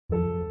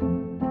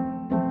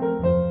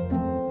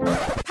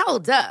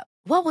Hold up.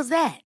 What was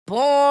that?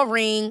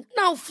 Boring.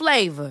 No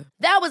flavor.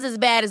 That was as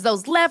bad as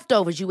those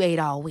leftovers you ate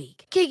all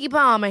week. Keke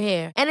Palmer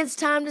here. And it's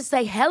time to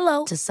say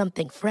hello to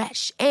something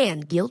fresh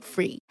and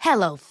guilt-free.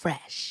 Hello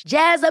Fresh.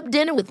 Jazz up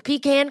dinner with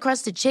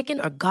pecan-crusted chicken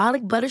or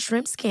garlic butter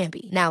shrimp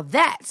scampi. Now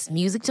that's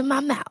music to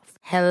my mouth.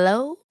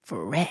 Hello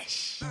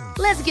Fresh.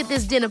 Let's get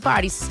this dinner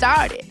party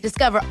started.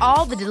 Discover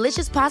all the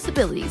delicious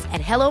possibilities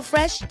at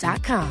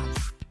hellofresh.com.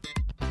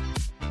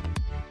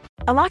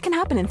 A lot can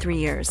happen in 3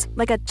 years,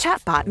 like a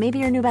chatbot may be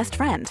your new best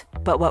friend.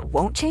 But what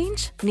won't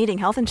change? Needing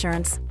health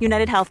insurance.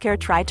 United Healthcare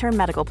Tri-Term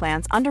Medical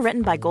Plans,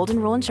 underwritten by Golden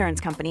Rule Insurance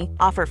Company,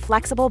 offer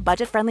flexible,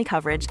 budget-friendly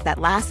coverage that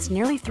lasts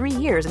nearly 3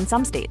 years in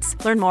some states.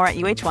 Learn more at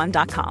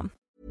uh1.com.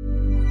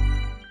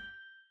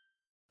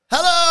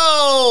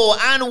 Hello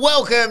and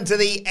welcome to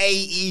the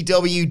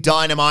AEW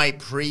Dynamite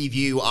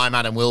preview. I'm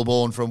Adam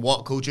Wilborn from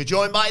What Culture,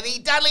 joined by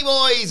the Dudley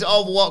Boys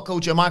of What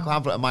Culture, Michael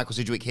Hamflett and Michael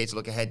Sidgwick, here to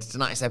look ahead to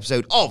tonight's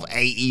episode of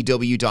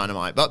AEW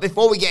Dynamite. But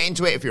before we get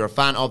into it, if you're a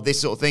fan of this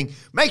sort of thing,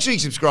 make sure you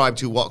subscribe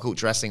to What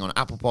Culture Wrestling on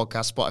Apple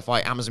Podcasts,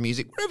 Spotify, Amazon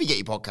Music, wherever you get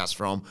your podcasts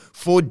from,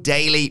 for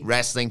daily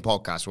wrestling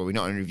podcasts where we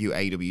not only review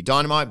AEW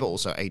Dynamite, but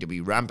also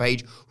AEW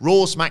Rampage,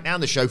 Raw, SmackDown,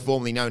 the show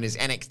formerly known as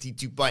NXT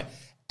 2.0.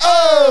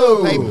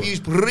 Pay-per-views,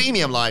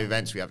 premium live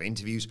events. We have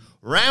interviews,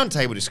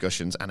 roundtable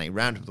discussions, and a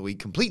round of the week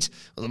complete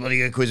with a bloody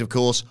good quiz, of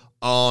course,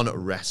 on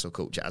Wrestle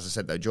Culture. As I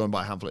said, though, joined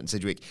by Hamflett and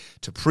Sidgwick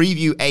to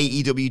preview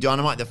AEW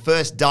Dynamite, the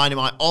first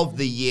Dynamite of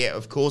the year,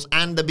 of course,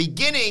 and the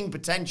beginning,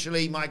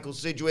 potentially, Michael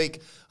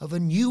Sidgwick, of a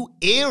new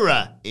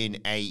era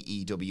in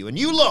AEW. A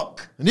new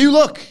look. A new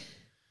look.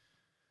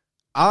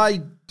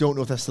 I don't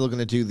know if they're still going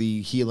to do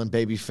the heel and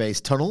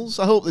babyface tunnels.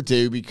 I hope they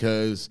do,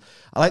 because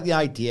I like the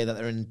idea that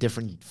they're in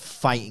different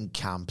fighting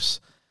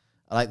camps.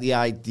 I like the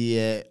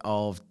idea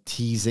of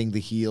teasing the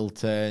heel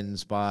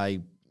turns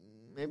by,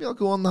 maybe I'll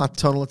go on that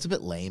tunnel. It's a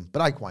bit lame,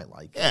 but I quite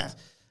like it.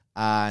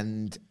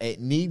 And it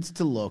needs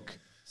to look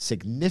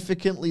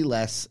significantly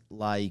less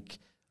like,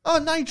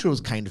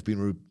 Nitro's kind of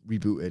been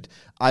rebooted.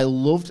 I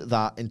loved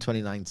that in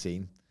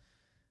 2019.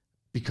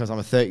 Because I'm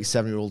a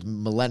 37-year-old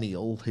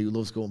millennial who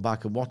loves going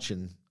back and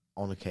watching,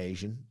 on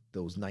occasion,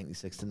 those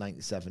 96 to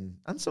 97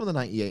 and some of the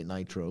 98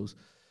 Nitros,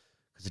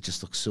 because it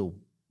just looks so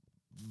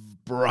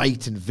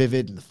bright and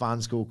vivid and the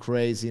fans go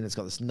crazy and it's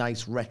got this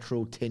nice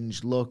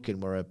retro-tinged look,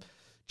 and we're a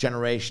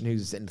generation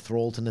who's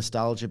enthralled to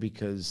nostalgia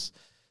because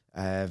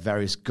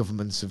various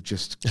governments have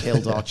just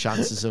killed our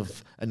chances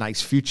of a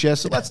nice future.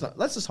 So let's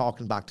just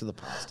harken back to the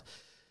past.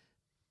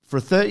 For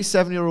a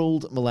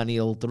 37-year-old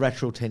millennial, the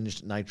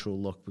retro-tinged Nitro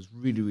look was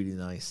really, really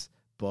nice.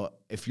 But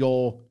if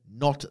you're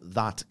not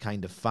that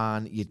kind of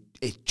fan,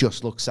 it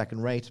just looks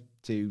second-rate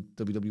to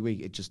WWE.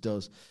 It just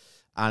does.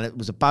 And it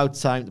was about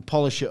time to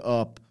polish it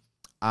up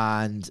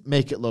and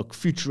make it look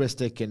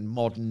futuristic and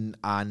modern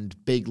and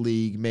big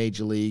league,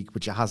 major league,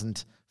 which it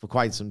hasn't for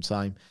quite some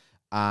time.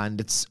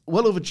 And it's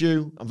well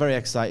overdue. I'm very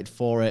excited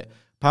for it.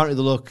 Apparently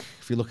the look,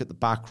 if you look at the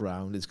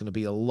background, it's going to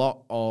be a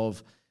lot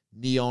of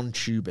neon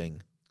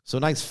tubing. So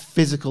a nice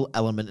physical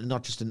element and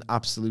not just an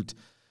absolute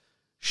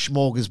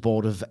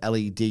smorgasbord of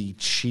LED,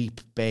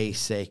 cheap,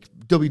 basic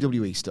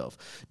WWE stuff.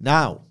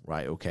 Now,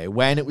 right, okay,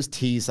 when it was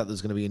teased that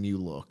there's going to be a new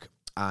look,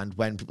 and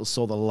when people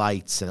saw the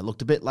lights and it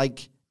looked a bit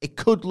like, it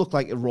could look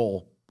like a Raw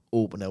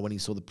opener when you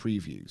saw the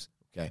previews,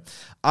 okay?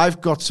 I've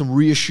got some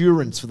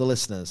reassurance for the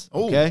listeners,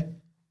 okay?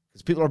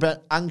 Because people are a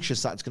bit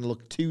anxious that it's going to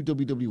look too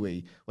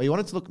WWE. Well, you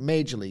want it to look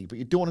Major League, but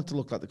you don't want it to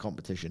look like the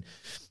competition.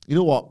 You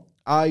know what?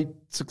 I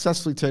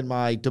successfully turned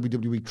my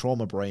WWE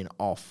trauma brain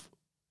off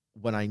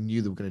when I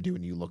knew they were going to do a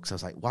new look. So I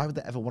was like, why would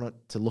they ever want it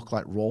to look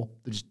like Raw?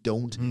 They just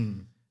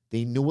don't.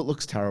 They know it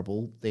looks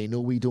terrible. They know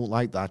we don't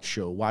like that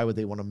show. Why would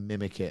they want to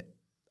mimic it?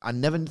 I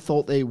never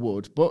thought they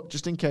would, but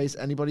just in case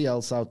anybody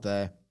else out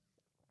there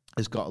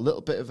has got a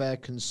little bit of a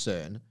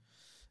concern,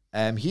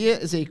 here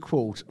is a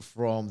quote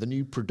from the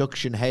new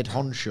production head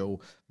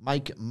honcho,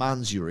 Mike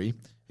Mansury,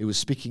 who was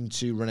speaking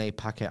to Renee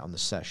Paquette on the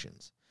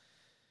sessions.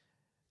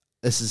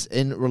 This is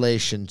in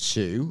relation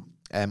to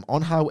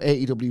on how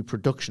AEW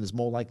production is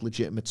more like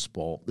legitimate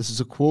sport. This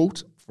is a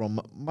quote from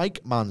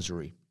Mike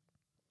Mansury.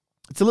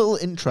 It's a little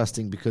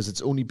interesting because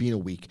it's only been a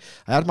week.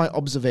 I had my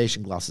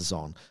observation glasses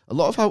on. A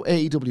lot of how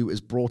AEW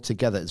is brought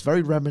together is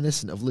very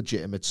reminiscent of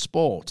legitimate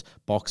sport,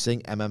 boxing,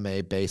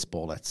 MMA,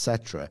 baseball,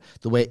 etc.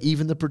 The way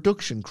even the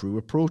production crew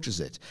approaches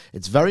it.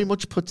 It's very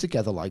much put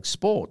together like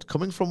sport.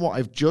 Coming from what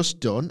I've just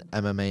done,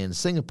 MMA in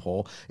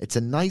Singapore, it's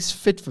a nice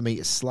fit for me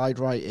to slide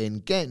right in,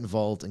 get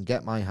involved, and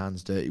get my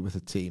hands dirty with a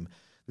team.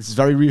 This is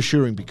very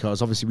reassuring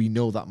because obviously we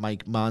know that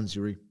Mike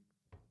Mansury,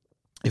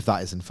 if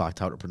that is in fact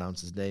how to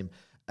pronounce his name,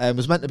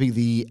 was meant to be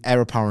the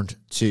heir apparent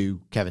to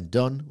Kevin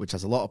Dunn, which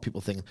has a lot of people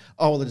thinking,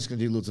 oh, they're just going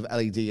to do loads of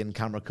LED and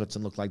camera cuts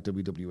and look like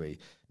WWE.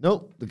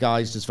 No, the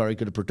guy's just very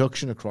good at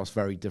production across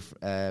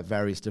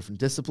various different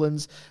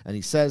disciplines, and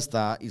he says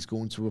that he's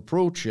going to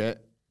approach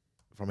it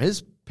from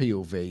his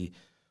POV,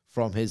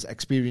 from his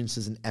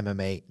experiences in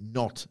MMA,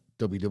 not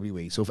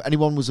WWE. So if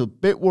anyone was a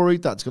bit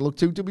worried that's going to look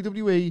too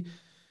WWE,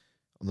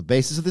 on the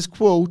basis of this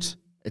quote,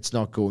 it's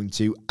not going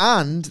to.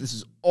 And this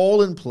is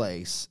all in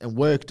place and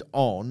worked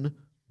on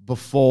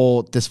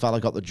before this fella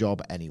got the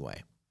job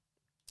anyway.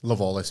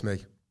 Love all this,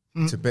 me.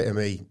 It's a bit of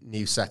me,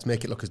 new set.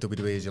 Make it look as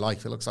WWE as you like.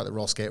 If it looks like the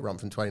Raw skate ramp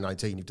from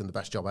 2019, you've done the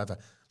best job ever.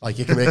 Like,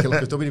 you can make it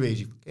look as WWE as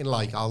you can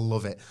like. I'll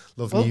love it.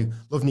 Love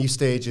new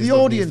stages. The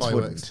love audience new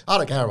fireworks. wouldn't. I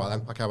don't care about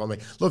them. I care about me.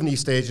 Love new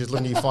stages.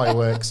 Love new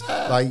fireworks.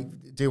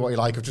 Like, do what you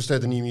like. I've just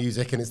heard the new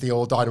music, and it's the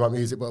old Dynamite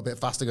music, but a bit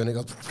faster going. It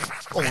goes.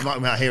 Oh, we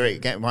might hear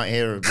it. Might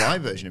hear a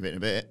live version of it in a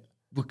bit.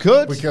 We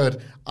could.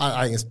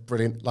 I think it's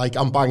brilliant. Like,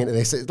 I'm banging to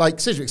this. Like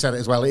Sidgwick said it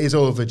as well. It is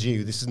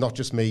overdue. This is not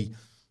just me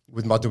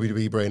with my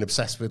WWE brain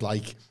obsessed with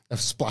like a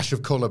splash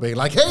of colour being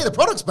like, hey, the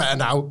product's better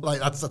now. Like,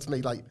 that's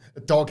me, like a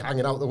dog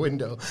hanging out the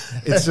window.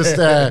 It's just,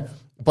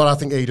 but I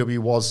think AEW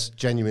was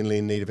genuinely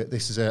in need of it.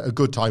 This is a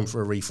good time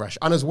for a refresh.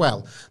 And as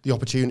well, the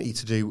opportunity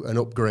to do an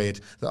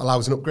upgrade that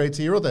allows an upgrade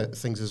to your other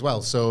things as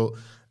well. So,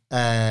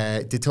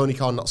 did Tony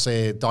Khan not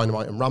say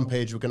Dynamite and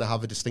Rampage were going to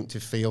have a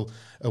distinctive feel?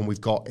 And we've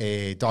got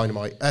a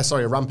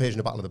Rampage and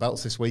a Battle of the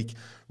Belts this week.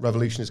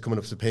 Revolution is coming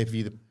up as a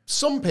pay-per-view.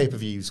 Some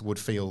pay-per-views would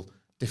feel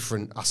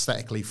different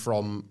aesthetically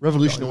from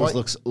Revolution always Dynamite.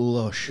 looks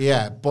lush.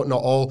 Yeah, but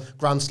not all.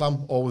 Grand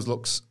Slam always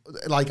looks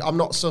like, I'm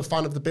not so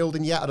fan of the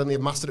building yet. I don't think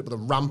I've mastered it, but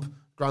the ramp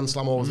Grand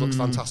Slam always looks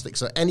fantastic.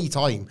 So any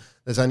time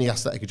there's any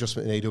aesthetic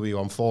adjustment in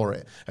AEW, I'm for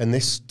it. And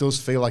this does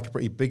feel like a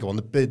pretty big one,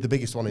 the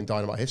biggest one in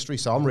Dynamite history.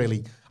 So I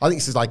think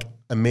this is like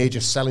a major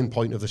selling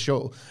point of the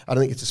show. I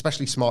think it's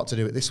especially smart to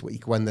do it this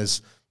week when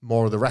there's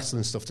more of the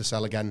wrestling stuff to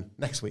sell again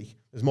next week.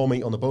 There's more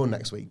meat on the bone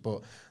next week,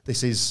 but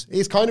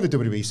it's kind of a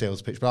WWE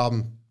sales pitch, but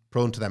I'm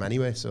prone to them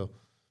anyway, so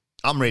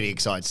I'm really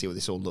excited to see what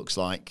this all looks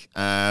like.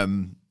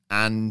 And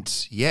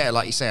yeah,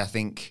 like you say, I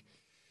think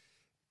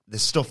the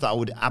stuff that I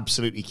would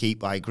absolutely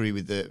keep, I agree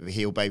with the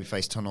heel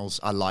babyface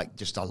tunnels. I like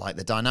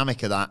the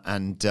dynamic of that.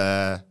 And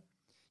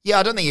yeah,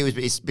 I don't think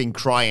it's been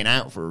crying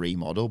out for a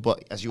remodel,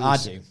 but as you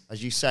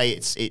say,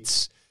 it's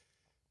just,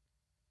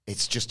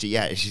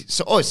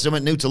 it's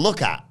something new to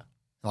look at.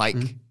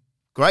 Like,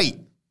 great.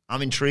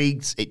 I'm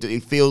intrigued.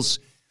 It feels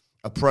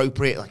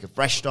appropriate, like a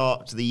fresh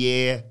start to the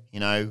year.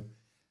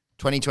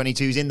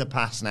 2022 is in the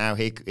past now.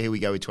 Here we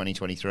go with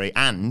 2023.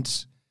 And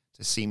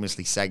to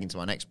seamlessly seg into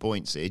my next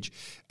point, Sidge,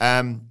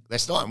 they're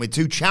starting with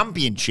 2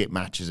 championship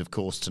matches, of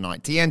course,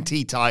 tonight.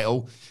 TNT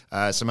title,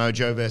 Samoa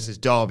Joe versus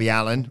Darby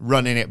Allin,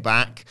 running it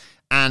back.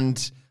 And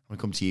I'm going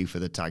to come to you for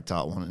the tag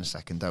title one in a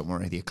second. Don't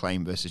worry, the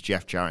Acclaim versus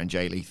Jeff Jarrett and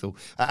Jay Lethal.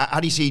 How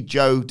do you see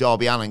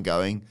Darby Allin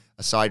going,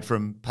 aside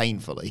from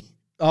painfully?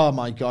 Oh,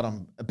 my God,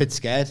 I'm a bit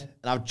scared.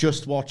 And I've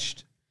just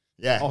watched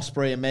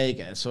Ospreay and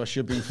Omega, so I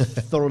should be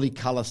thoroughly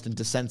calloused and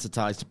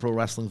desensitized to pro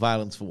wrestling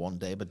violence for one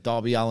day. But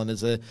Darby Allin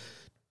is a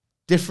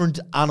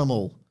different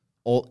animal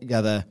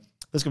altogether.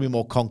 There's going to be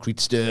more concrete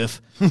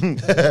stuff.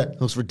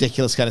 Most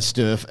ridiculous kind of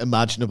stuff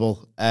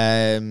imaginable.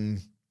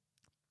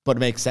 But it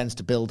makes sense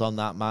to build on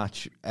that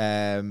match.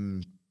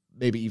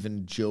 Maybe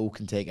even Joe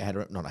can take a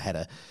header. Not a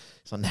header.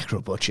 It's not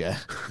Necro Butcher.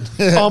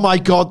 Oh, my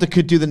God, they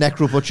could do the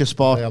Necro Butcher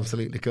spot. they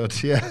absolutely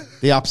could, yeah.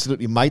 They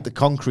absolutely might. The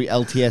concrete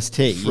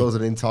LTST.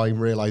 Frozen in time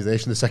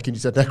realization the second you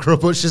said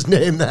Necro Butcher's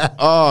name there.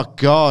 Oh,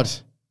 God.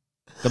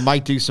 They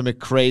might do something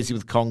crazy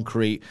with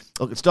concrete.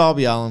 Look, it's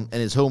Darby Allin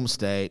in his home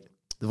state.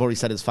 They've already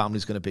said his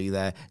family's going to be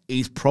there.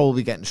 He's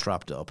probably getting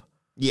strapped up.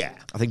 Yeah.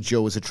 I think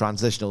Joe was a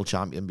transitional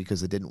champion because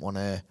they didn't want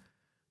to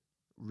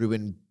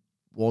ruin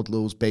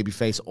Wardlow's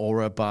babyface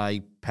aura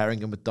by pairing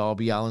him with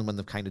Darby Allin when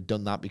they've kind of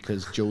done that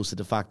because Joe's the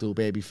de facto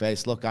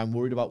babyface. Look, I'm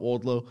worried about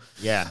Wardlow.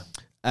 Yeah.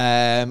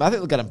 I think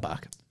they'll get him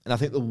back. And I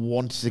think they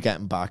want to get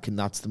him back, and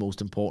that's the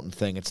most important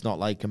thing. It's not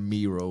like a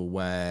Miro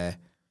where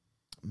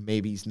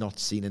maybe he's not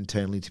seen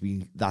internally to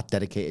be that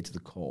dedicated to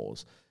the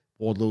cause.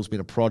 Wardlow's been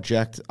a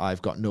project.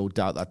 I've got no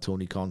doubt that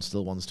Tony Khan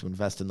still wants to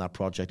invest in that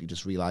project. He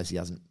just realised he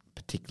hasn't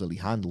particularly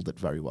handled it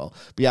very well.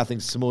 But yeah, I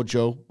think Samoa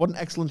Joe, what an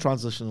excellent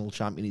transitional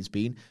champion he's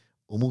been.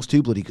 Almost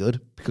too bloody good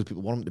because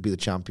people want him to be the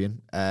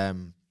champion.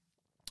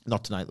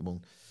 Not tonight, the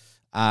moon.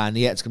 And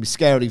yeah, it's going to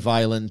be scarily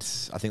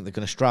violent. I think they're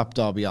going to strap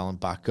Darby Allin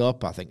back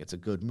up. I think it's a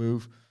good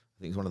move.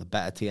 I think he's one of the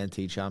better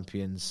TNT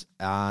champions.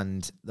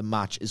 And the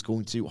match is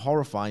going to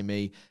horrify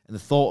me. And the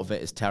thought of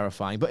it is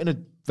terrifying, but in a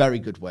very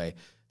good way.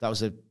 That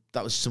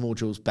was Samoa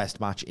Joe's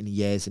best match in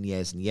years and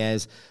years and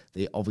years.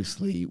 They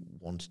obviously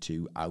want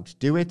to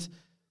outdo it.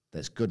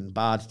 There's good and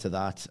bad to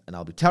that. And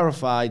I'll be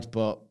terrified,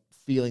 but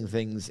feeling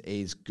things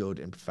is good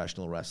in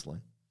professional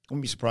wrestling. I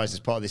wouldn't be surprised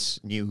as part of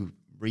this new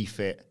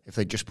refit if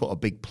they just put a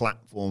big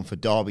platform for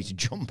Darby to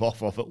jump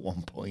off of at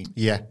one point.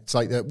 Yeah, it's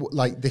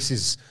like this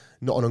is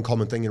not an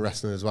uncommon thing in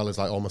wrestling as well as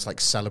like almost like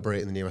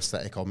celebrating the new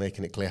aesthetic or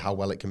making it clear how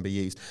well it can be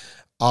used.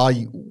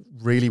 I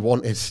really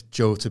wanted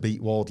Joe to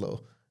beat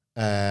Wardlow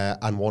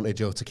and wanted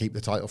Joe to keep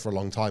the title for a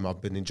long time.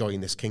 I've been enjoying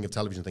this King of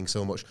Television thing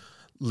so much,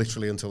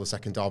 literally until the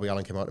second Darby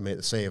Allin came out to make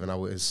the save, and I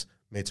was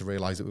made to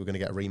realise that we were going to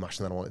get a rematch,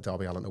 and then I wanted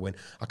Darby Allin to win.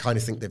 I kind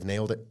of think they've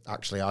nailed it,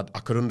 actually. I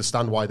could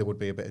understand why there would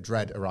be a bit of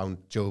dread around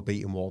Joe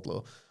beating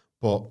Wardlow,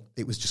 but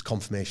it was just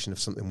confirmation of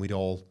something we'd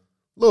all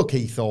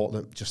low-key thought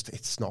that just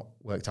it's not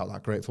worked out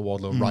that great for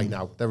Wardlow right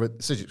now.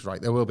 Sidgwick's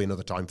right, there will be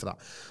another time for that.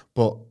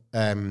 But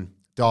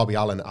Darby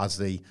Allin as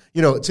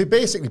to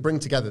basically bring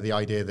together the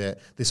idea that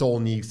this all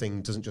new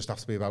thing doesn't just have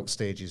to be about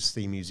stages,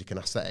 theme music and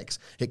aesthetics.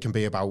 It can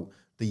be about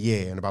the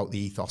year and about the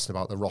ethos and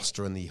about the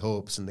roster and the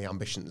hopes and the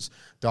ambitions.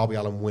 Darby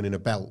Allin winning a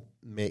belt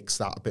makes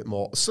that a bit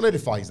more,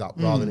 solidifies that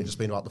rather than it just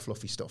being about the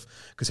fluffy stuff.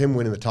 Because him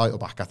winning the title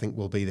back, I think,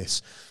 will be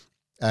this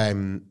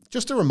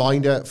just a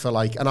reminder for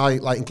and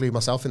I include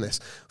myself in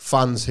this,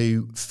 fans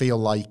who feel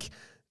like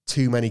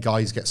too many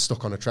guys get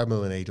stuck on a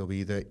treadmill in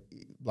AEW that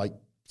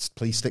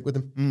please stick with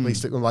them. Please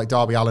stick with them. Like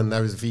Darby Allin,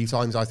 there was a few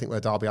times I think where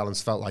Darby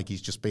Allin's felt like he's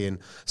just being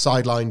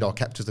sidelined or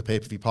kept as the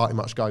pay-per-view party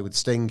match guy with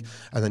Sting,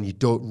 and then you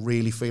don't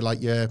really feel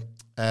like your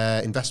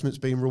investment's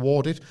being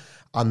rewarded.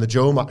 And the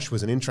Joe match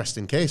was an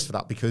interesting case for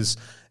that because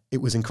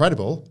it was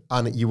incredible,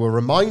 and you were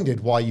reminded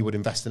why you would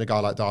invest in a guy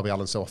like Darby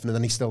Allin so often, and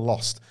then he still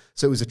lost.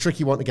 So it was a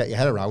tricky one to get your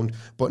head around,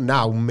 but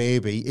now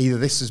maybe either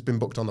this has been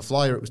booked on the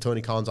fly or it was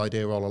Tony Khan's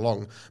idea all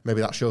along.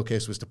 Maybe that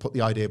showcase was to put the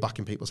idea back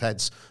in people's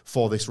heads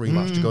for this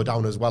rematch to go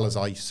down as well as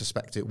I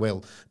suspect it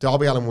will.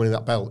 Darby Allin winning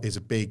that belt is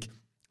a big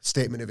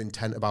statement of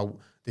intent about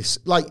this.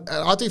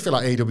 I do feel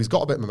like AEW's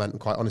got a bit of momentum,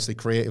 quite honestly,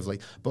 creatively,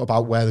 but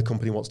about where the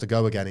company wants to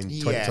go again in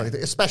 2020,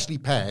 especially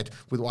paired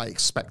with what I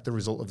expect the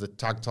result of the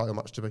tag title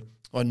match to be.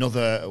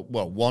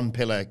 One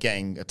pillar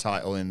getting a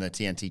title in the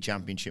TNT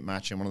Championship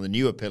match, and one of the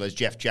newer pillars,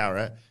 Jeff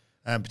Jarrett,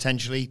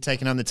 potentially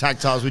taking on the tag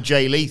titles with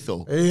Jay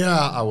Lethal. Yeah,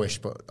 I wish,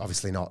 but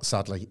obviously not,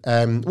 sadly.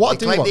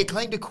 The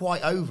Acclaimed are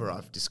quite over,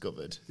 I've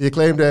discovered. The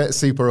Acclaimed are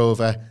super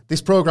over.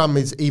 This program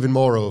is even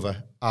more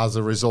over as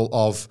a result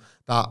of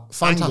that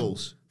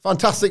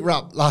fantastic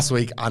rap last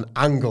week and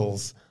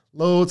angles.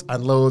 Loads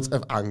and loads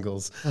of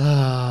angles.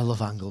 I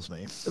love angles,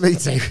 mate. Me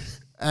too.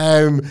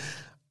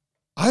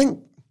 I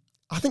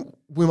think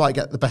we might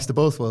get the best of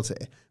both worlds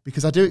here,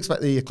 because I do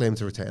expect the Acclaim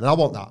to retain. And I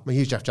want that. I'm a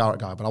huge Jeff Jarrett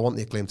guy, but I want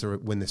the Acclaim to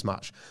win this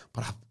match.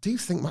 But I do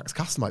think Max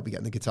Caster might be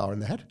getting the guitar in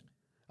the head.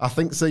 I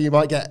think so. You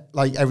might get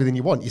everything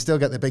you want. You still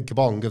get the big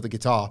kabong of the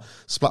guitar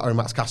splattering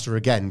Max Caster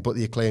again, but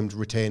the Acclaimed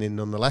retaining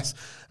nonetheless.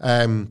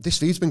 This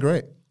feud's been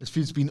great. This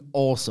feud's been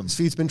awesome. This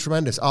feud's been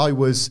tremendous. I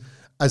was,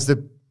 as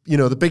the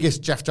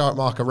biggest Jeff Jarrett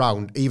mark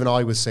around, even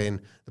I was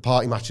saying the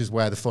party match is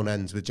where the fun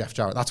ends with Jeff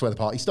Jarrett. That's where the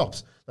party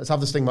stops. Let's have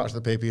the Sting match at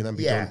the pay-per-view and then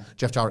be done.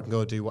 Jeff Jarrett can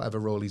go do whatever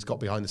role he's got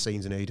behind the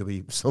scenes in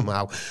AEW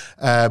somehow.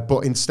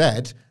 But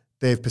instead,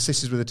 they've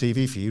persisted with a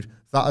TV feud.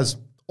 That has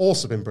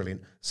also been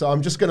brilliant. So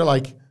I'm just going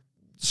to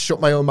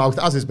shut my own mouth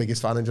as his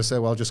biggest fan and just say,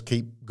 well, just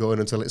keep going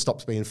until it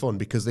stops being fun,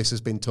 because this has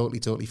been totally,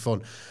 totally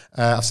fun.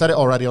 I've said it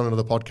already on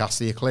another podcast.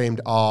 The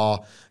Acclaimed are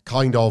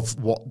kind of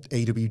what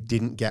AEW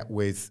didn't get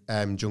with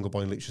Jungle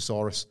Boy and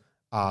Luchasaurus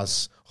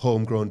as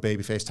homegrown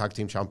babyface tag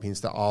team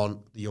champions that aren't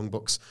the Young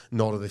Bucks,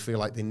 nor do they feel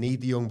like they need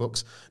the Young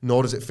Bucks,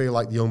 nor does it feel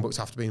like the Young Bucks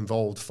have to be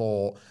involved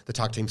for the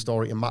tag team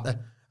story to matter.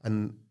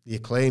 And the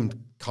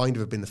Acclaimed kind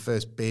of have been the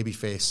first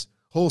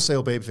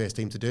wholesale babyface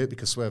team to do it,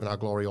 because Swerve and Our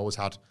Glory always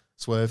had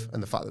Swerve,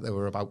 and the fact that they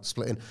were about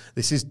splitting.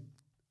 This is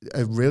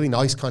a really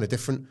nice kind of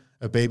different,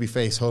 a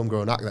babyface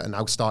homegrown act that are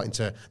now starting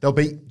to, they'll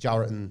beat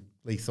Jarrett and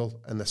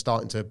Lethal, and they're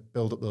starting to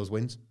build up those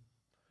wins.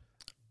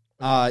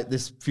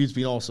 This feud's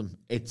been awesome.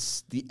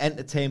 It's the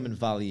entertainment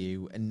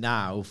value, and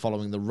now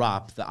following the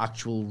rap, the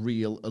actual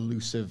real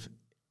elusive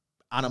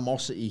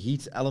animosity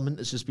heat element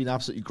has just been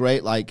absolutely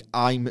great.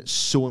 I'm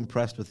so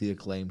impressed with the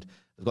Acclaimed.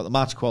 They've got the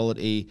match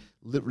quality.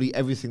 Literally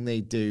everything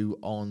they do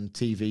on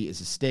TV is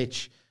a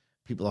stitch.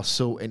 People are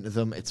so into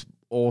them. It's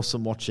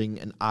awesome watching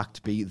an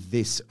act be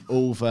this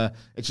over.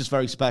 It's just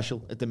very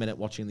special at the minute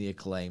watching the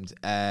Acclaimed.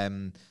 I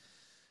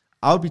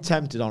would be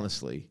tempted,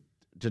 honestly,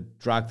 to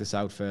drag this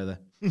out further.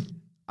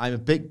 I'm a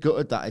bit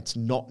gutted that it's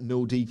not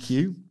no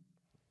DQ,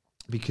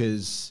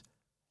 because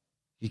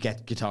you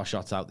get guitar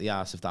shots out the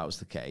ass if that was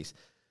the case.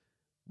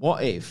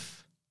 What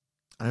if,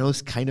 I know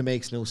this kind of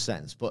makes no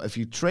sense, but if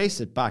you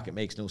trace it back, it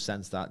makes no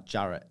sense that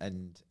Jarrett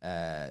and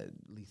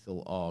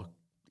Lethal are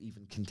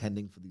even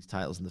contending for these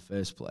titles in the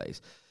first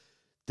place.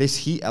 This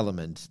heat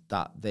element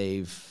that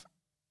they've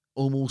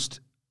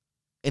almost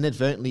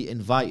inadvertently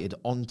invited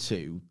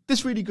onto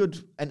this really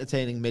good,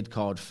 entertaining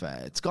mid-card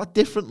fair. It's got a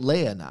different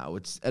layer now.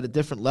 It's at a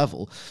different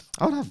level.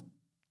 I would have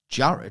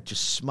Jarrett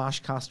just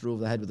smash Caster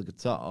over the head with a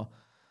guitar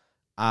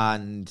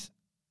and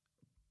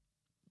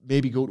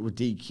maybe go to a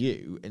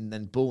DQ, and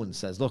then Bowen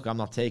says, look, I'm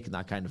not taking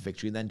that kind of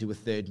victory, and then do a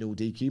third no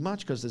DQ match,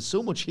 because there's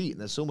so much heat and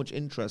there's so much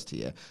interest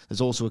here. There's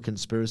also a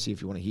conspiracy,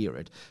 if you want to hear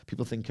it.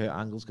 People think Kurt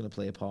Angle's going to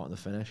play a part in the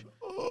finish.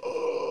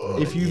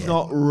 If you've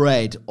not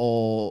read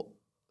or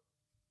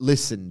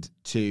listened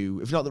to,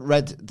 if you've not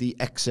read the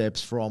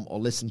excerpts from or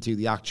listened to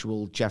the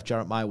actual Jeff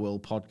Jarrett My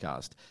World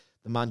podcast,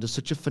 the man does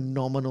such a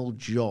phenomenal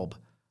job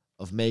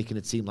of making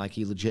it seem like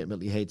he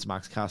legitimately hates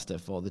Max Caster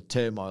for the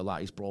turmoil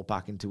that he's brought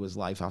back into his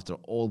life after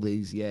all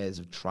these years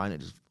of trying to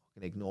just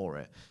fucking ignore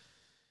it.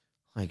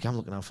 I'm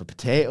looking out for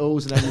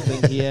potatoes and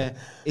everything here.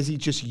 Is he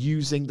just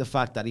using the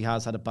fact that he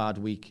has had a bad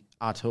week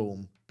at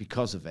home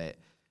because of it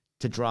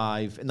to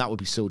drive? And that would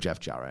be so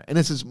Jeff Jarrett. And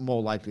this is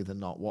more likely than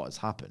not what has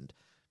happened.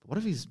 But what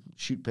if he's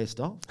shoot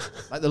pissed off?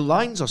 The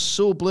lines are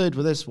so blurred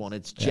with this one.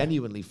 It's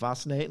genuinely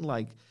fascinating.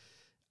 I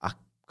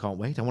Can't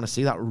wait. I want to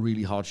see that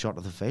really hard shot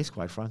to the face,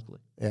 quite frankly.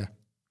 Yeah.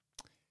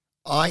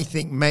 I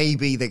think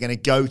maybe they're going to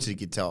go to the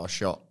guitar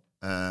shot,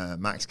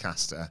 Max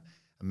Caster,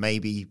 and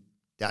maybe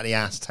Daddy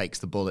Ass takes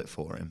the bullet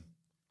for him.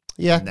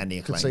 Yeah, And then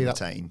the could Acclaim see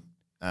that. retain.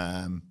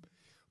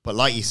 But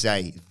like you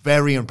say,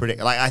 very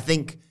unpredictable. Like, I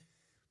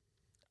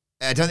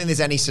don't think there's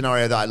any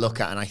scenario that I look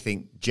at and I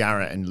think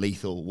Jarrett and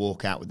Lethal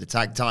walk out with the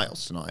tag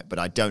titles tonight, but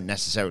I don't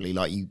necessarily,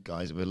 like you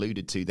guys have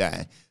alluded to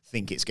there,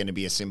 think it's going to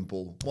be a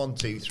simple 1,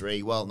 2,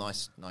 3. Well,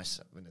 nice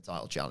win the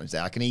title challenge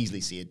there. I can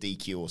easily see a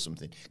DQ or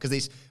something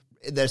because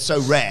they're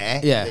so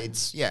rare. Yeah.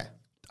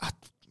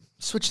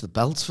 Switch the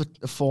belts for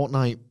a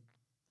fortnight.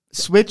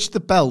 Switch the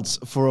belts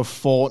for a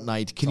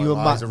fortnight. Can you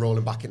My eyes are imagine?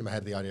 rolling back into my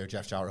head, the idea of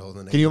Jeff Jarrett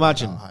holding the Can you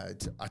imagine?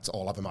 That's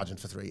all I've imagined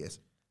for 3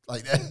 years.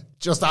 Like,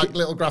 just that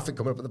little graphic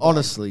coming up at the bottom.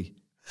 Honestly,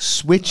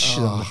 switch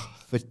them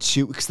for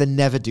 2 because they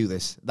never do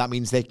this. That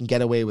means they can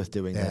get away with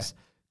doing this.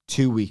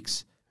 2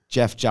 weeks.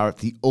 Jeff Jarrett,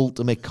 the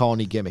ultimate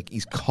corny gimmick.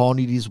 He's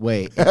cornied his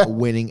way into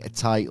winning a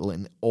title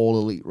in All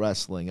Elite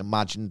Wrestling.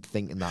 Imagine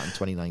thinking that in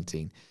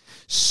 2019.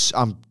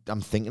 I'm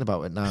thinking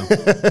about it now.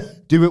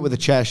 Do it with a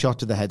chair shot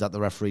to the head that the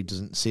referee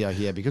doesn't see or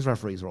hear because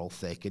referees are all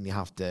thick and you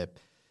have to.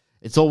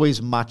 It's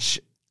always match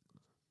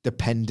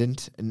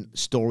dependent and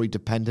story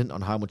dependent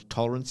on how much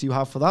tolerance you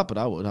have for that. But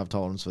I would have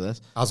tolerance for this.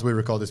 As we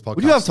record this podcast.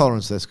 Would you have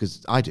tolerance for this?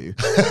 Because I do.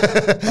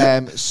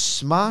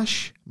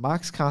 Smash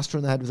Max Caster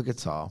in the head with a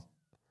guitar.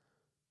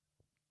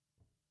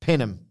 Pin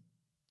him.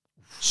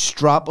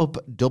 Strap up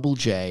Double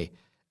J.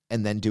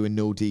 And then do a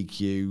no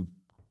DQ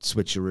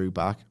switcheroo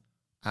back.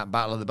 At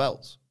Battle of the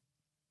Belts.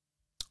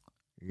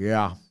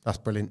 Yeah. That's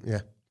brilliant,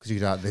 yeah. Because you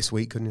could do that this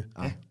week, couldn't you?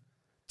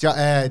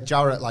 Yeah.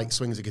 Jarrett, like,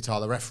 swings a guitar.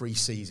 The referee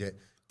sees it,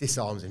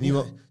 disarms him.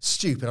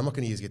 Stupid, I'm not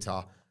going to use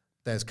guitar.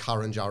 There's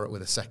Karen Jarrett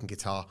with a second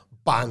guitar.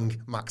 Bang,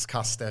 Max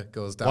Caster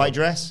goes down. White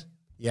dress?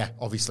 Yeah,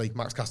 obviously.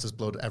 Max Caster's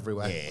blood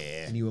everywhere.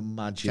 Yeah. Can you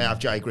imagine?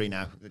 I agree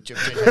now.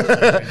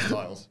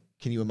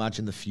 Can you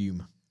imagine the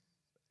fume?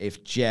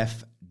 If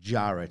Jeff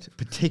Jarrett,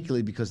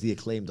 particularly because the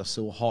Acclaimed are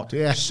so hot,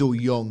 so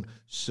young,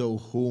 so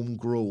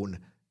homegrown,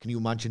 can you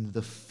imagine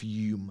the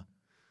fume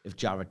if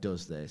Jarrett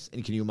does this?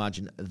 And can you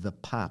imagine the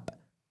pap?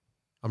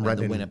 I'm when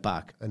they renting win it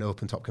back. an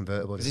open-top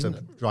convertible just to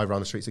drive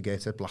around the streets of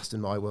Gateshead, blasting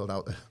My World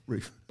out the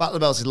roof. Battle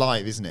of the Belts is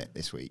live, isn't it,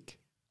 this week?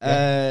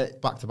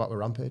 Back-to-back with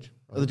Rampage.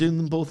 Are they doing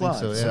them both live?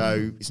 so, yeah.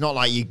 So it's not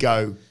like you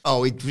go,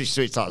 we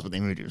switch titles, but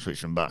then we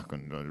switch them back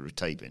and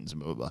tapings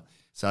and blah, blah, blah.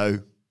 So...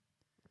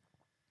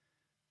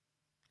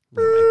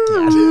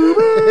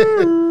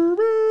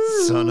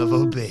 Son of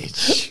a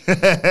bitch.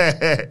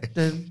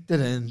 Dun,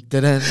 dun,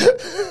 dun, dun,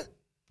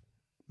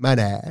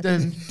 Money.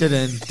 dun, dun,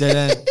 dun,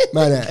 dun.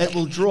 Money. It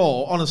will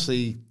draw,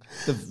 honestly,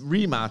 the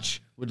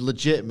rematch would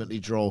legitimately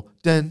draw.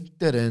 Dun,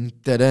 dun, dun,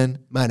 dun, dun.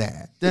 Money.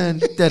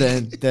 Dun, dun,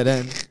 dun, dun,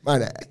 dun.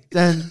 Money.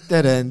 Dun,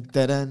 dun, dun,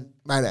 dun, dun.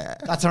 Money.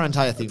 That's our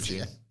entire theme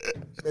tune.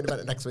 Think about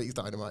it next week's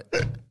Dynamite.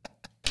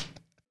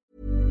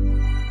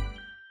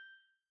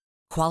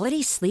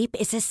 Quality sleep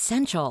is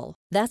essential.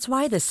 That's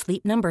why the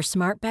Sleep Number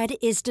Smart Bed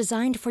is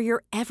designed for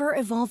your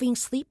ever-evolving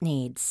sleep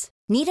needs.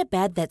 Need a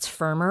bed that's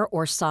firmer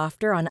or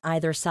softer on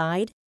either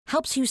side?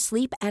 Helps you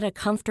sleep at a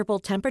comfortable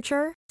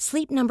temperature?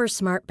 Sleep Number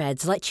Smart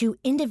Beds let you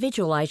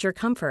individualize your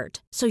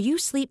comfort so you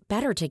sleep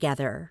better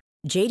together.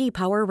 J.D.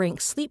 Power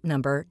ranks Sleep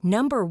Number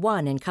number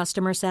 1 in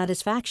customer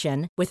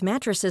satisfaction with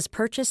mattresses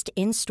purchased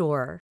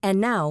in-store.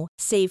 And now,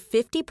 save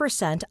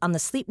 50% on the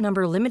Sleep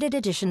Number Limited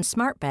Edition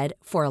Smart Bed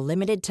for a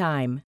limited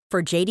time.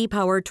 For J.D.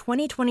 Power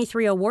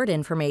 2023 award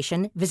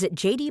information, visit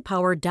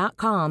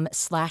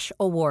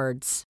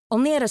jdpower.com/awards.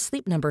 Only at a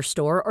Sleep Number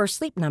store or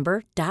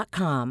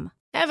sleepnumber.com.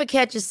 Ever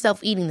catch yourself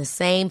eating the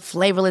same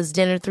flavorless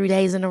dinner 3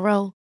 days in a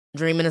row?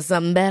 Dreaming of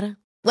something better?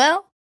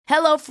 Well,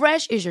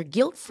 HelloFresh is your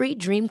guilt-free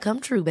dream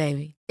come true,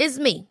 baby. It's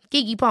me,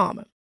 Keke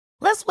Palmer.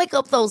 Let's wake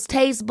up those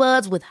taste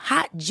buds with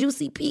hot,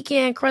 juicy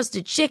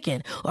pecan-crusted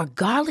chicken or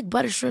garlic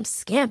butter shrimp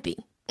scampi.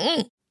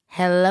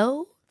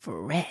 Hello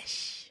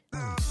Fresh.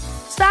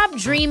 Stop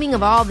dreaming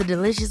of all the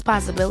delicious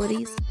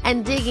possibilities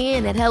and dig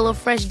in at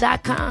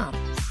HelloFresh.com.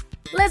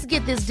 Let's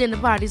get this dinner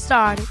party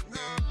started.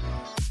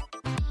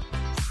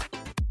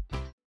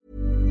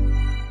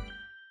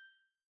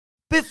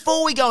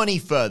 Before we go any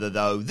further,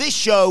 though, this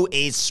show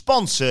is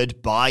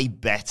sponsored by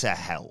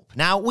BetterHelp.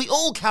 Now, we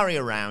all carry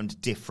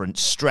around different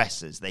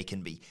stressors. They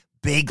can be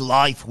big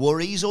life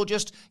worries or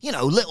just,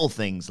 little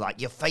things like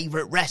your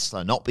favorite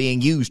wrestler not being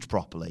used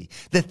properly.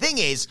 The thing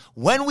is,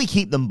 when we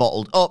keep them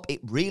bottled up, it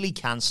really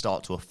can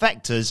start to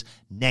affect us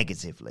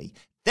negatively.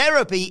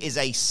 Therapy is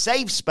a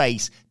safe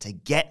space to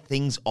get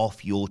things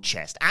off your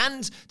chest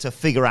and to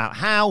figure out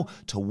how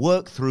to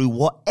work through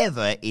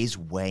whatever is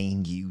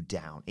weighing you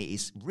down. It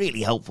is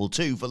really helpful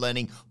too for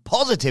learning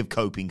positive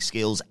coping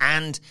skills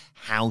and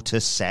how to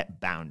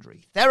set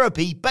boundaries.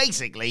 Therapy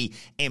basically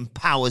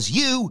empowers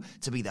you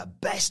to be the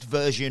best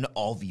version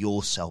of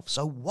yourself.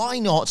 So why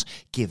not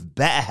give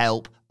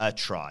BetterHelp a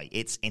try?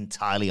 It's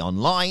entirely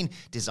online,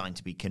 designed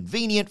to be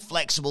convenient,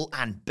 flexible,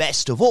 and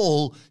best of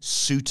all,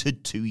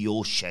 suited to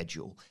your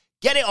schedule.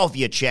 Get it off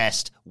your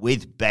chest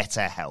with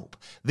BetterHelp.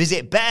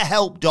 Visit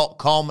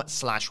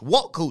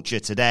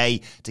betterhelp.com/whatculture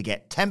today to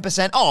get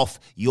 10% off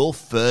your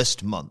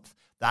first month.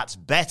 That's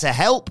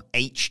BetterHelp,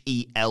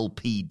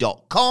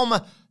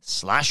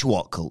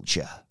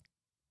 HELP.com/whatculture.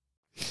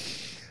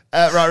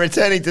 Right,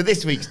 returning to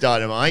this week's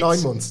Dynamite.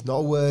 9 months, not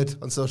a word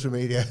on social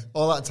media.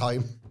 All that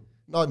time.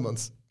 9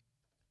 months.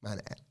 Man.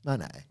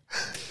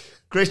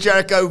 Chris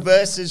Jericho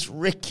versus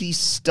Ricky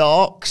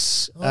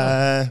Starks.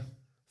 Forgot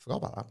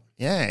about that.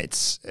 Yeah,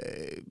 it's.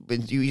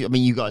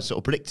 You guys sort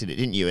of predicted it,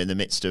 didn't you? In the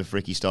midst of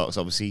Ricky Starks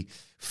obviously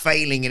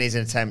failing in his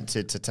attempt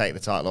to take the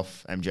title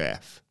off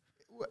MJF.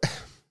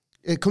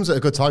 It comes at a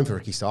good time for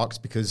Ricky Starks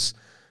because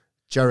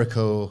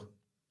Jericho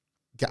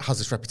has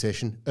this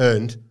reputation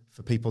earned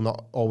for people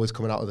not always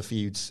coming out of the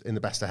feuds in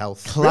the best of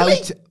health.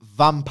 Clout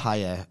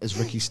vampire, as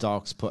Ricky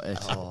Starks put it.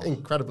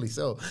 Incredibly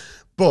so.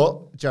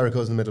 But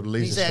Jericho's in the middle of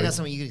losing. Did he say I got streak.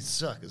 something you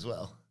suck as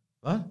well?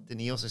 What?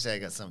 Didn't he also say I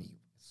got something you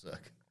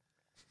suck?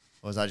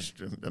 Or was I just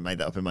made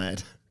that up in my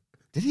head?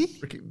 Did he?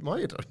 Ricky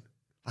might have done.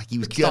 Like he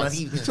was Ricky gonna, Starks.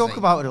 he was We gonna talk say-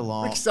 about it a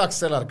lot. Ricky Starks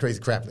said a lot of crazy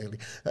crap lately.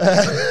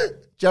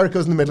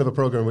 Jericho's in the middle of a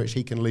program in which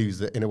he can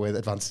lose in a way that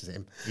advances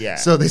him. Yeah.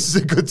 So this is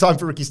a good time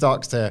for Ricky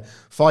Starks to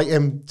fight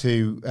him,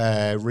 to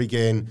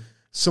regain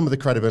some of the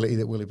credibility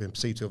that will have been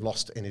perceived to have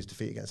lost in his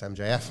defeat against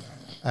MJF.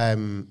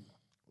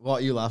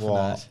 What are you laughing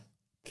What? at?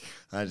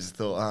 I just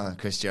thought,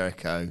 Chris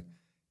Jericho,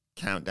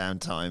 countdown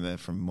timer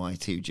from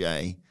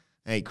Y2J.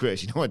 Hey,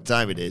 Chris, you know what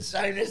time it is?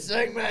 Time to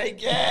suck my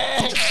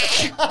dick.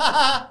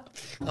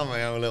 I'm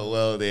my own little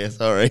world here,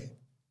 sorry.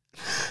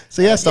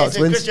 So yeah, Starks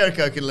so wins. Chris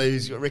Jericho can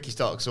lose. Ricky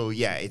Starks, or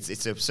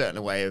it's a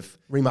certain way of...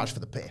 Rematch for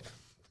the pip.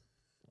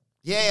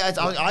 Yeah,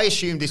 I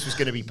assumed this was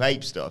going to be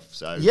Pape stuff,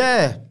 so...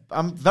 Yeah,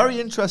 I'm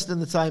very interested in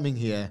the timing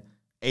here.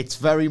 It's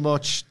very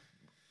much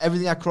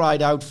everything I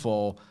cried out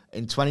for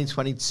in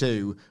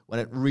 2022 when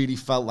it really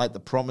felt like the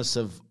promise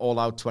of All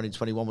Out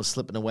 2021 was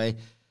slipping away.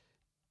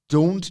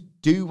 Don't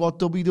do what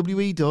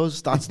WWE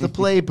does. That's the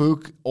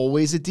playbook.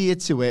 Always adhere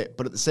to it.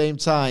 But at the same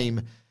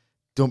time,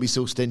 don't be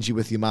so stingy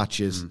with your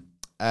matches.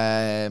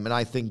 And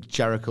I think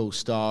Jericho,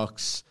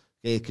 Starks,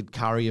 they could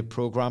carry a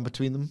program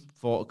between them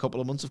for a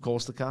couple of months. Of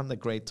course they can. They're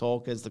great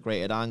talkers. They're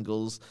great at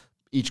angles.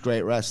 Each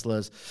great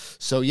wrestlers.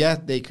 So, yeah,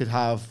 they could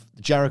have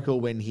Jericho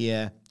win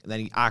here, and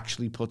then he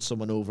actually puts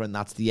someone over, and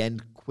that's the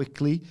end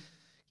quickly.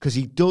 Because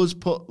he does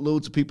put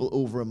loads of people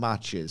over in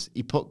matches.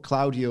 He put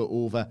Claudio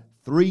over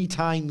 3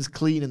 times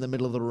clean in the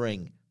middle of the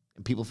ring.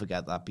 And people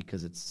forget that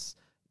because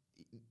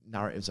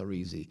narratives are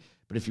easy.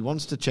 But if he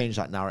wants to change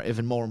that narrative,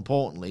 and more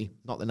importantly,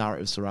 not the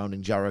narrative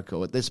surrounding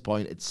Jericho, at this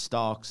point, it's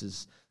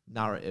Starks'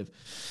 narrative.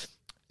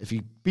 If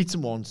he beats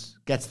him once,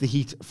 gets the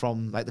heat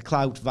from like the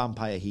Cloud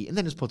Vampire heat, and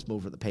then just puts him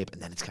over at the paper,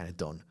 and then it's kind of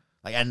done.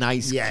 Like a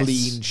nice,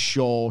 clean,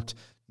 short,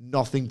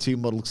 nothing too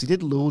muddled. Because he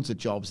did loads of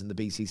jobs in the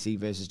BCC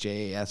versus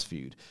JAS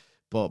feud.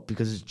 But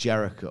because it's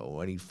Jericho,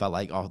 and he felt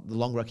like, the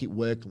longer I keep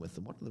working with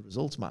them, what do the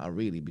results matter,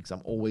 really? Because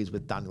I'm always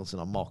with Danielson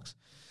on Mox.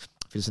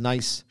 If it's a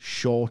nice,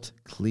 short,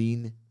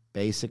 clean,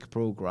 basic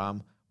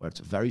program where it's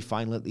very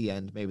final at the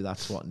end, maybe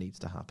that's what needs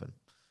to happen.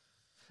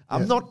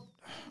 I'm not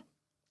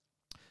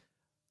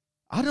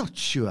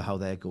sure how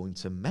they're going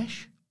to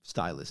mesh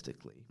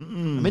stylistically.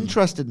 I'm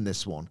interested in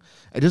this one.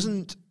 It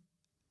doesn't...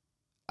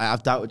 I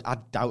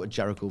doubted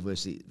Jericho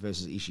versus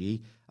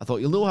Ishii. I thought,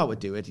 you'll know how to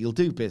do it. You'll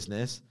do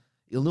business.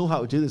 You'll know how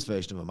to do this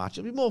version of a match.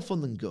 It'll be more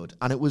fun than good.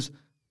 And it was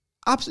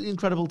absolutely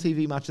incredible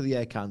TV match of the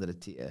year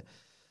candidate here.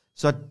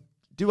 So I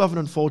do have an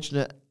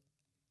unfortunate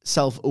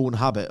self-owned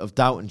habit of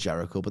doubting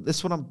Jericho, but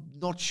this one I'm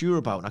not sure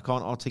about, and I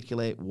can't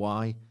articulate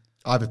why.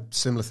 I have a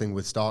similar thing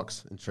with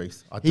Starks, in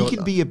truth. He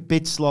can be a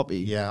bit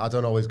sloppy. Yeah, I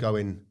don't always go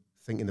in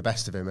thinking the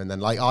best of him. And then,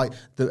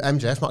 the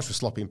MJF match was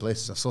sloppy in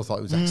places. I still thought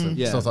it was excellent.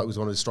 Yeah. I still thought it was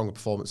one of his stronger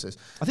performances.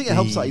 I think it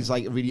helps that he's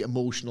like a really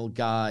emotional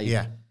guy.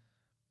 Yeah.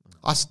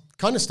 I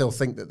kind of still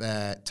think that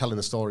they're telling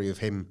the story of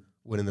him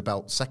winning the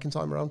belt second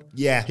time around.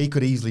 Yeah. He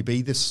could easily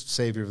be this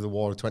saviour of the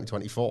war of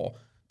 2024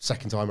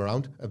 second time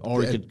around.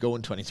 Or he could go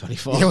in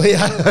 2024.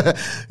 Yeah,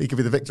 he could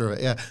be the victor of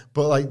it, yeah.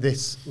 But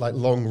this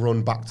long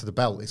run back to the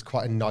belt is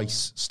quite a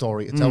nice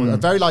story to tell. A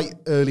very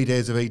early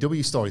days of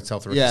AEW story to tell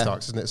for Ricky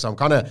Starks, isn't it? So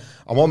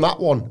I'm on that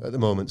one at the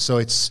moment. So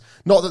it's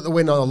not that the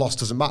win or the loss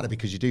doesn't matter,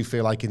 because you do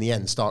feel like in the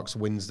end Starks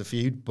wins the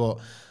feud, but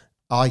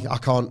I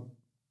can't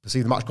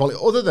perceive the match quality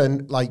other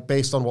than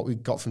based on what we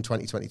got from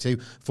 2022.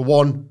 For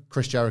one,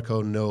 Chris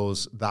Jericho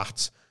knows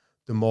that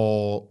the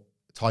more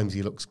times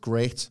he looks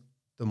great,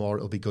 the more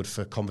it'll be good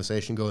for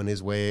conversation going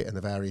his way and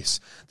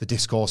the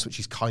discourse which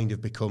he's kind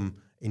of become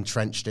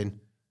entrenched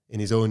in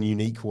his own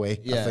unique way.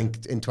 I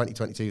think in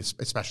 2022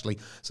 especially.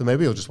 So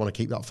maybe he'll just want to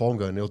keep that form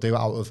going. He'll do it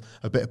out of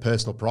a bit of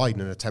personal pride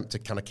and an attempt to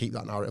kind of keep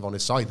that narrative on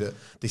his side that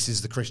this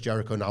is the Chris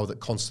Jericho now that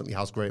constantly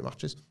has great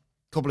matches.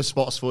 Couple of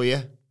spots for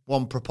you.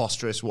 One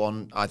preposterous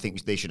one I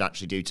think they should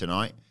actually do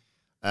tonight.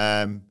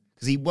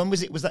 Because when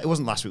was it? It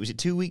wasn't last week. Was it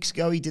 2 weeks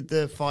ago? He did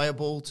the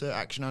fireball to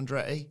Action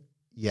Andretti.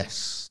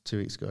 Yes, 2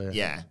 weeks ago.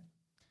 Yeah.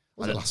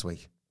 Was it last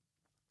week?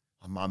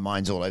 My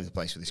mind's all over the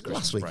place with this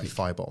Christmas Last week break. he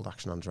fireballed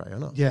Action Andretti, or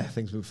not? Yeah,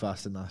 things move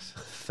fast in that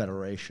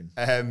federation.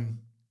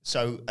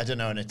 So, I don't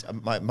know,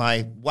 and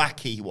my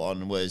wacky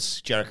one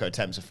was Jericho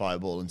attempts a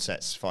fireball and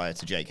sets fire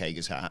to Jake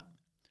Hager's hat.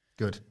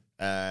 Good.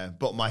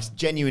 But my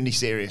genuinely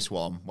serious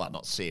one, well,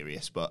 not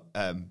serious, but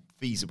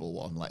feasible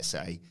one, let's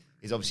say,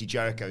 is obviously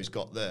Jericho's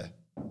got the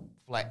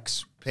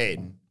flex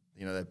pin,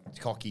 the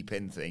cocky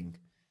pin thing.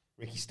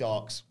 Ricky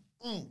Stark's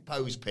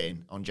pose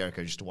pin on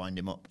Jericho just to wind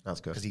him up. That's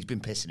good. Because he's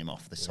been pissing him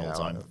off this whole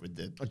time. With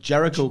the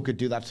Jericho could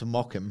do that to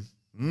mock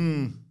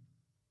him.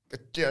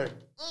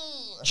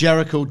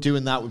 Jericho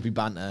doing that would be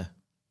banter.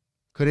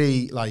 Could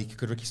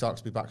Ricky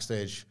Starks be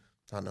backstage,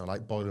 I don't know,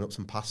 like boiling up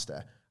some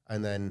pasta,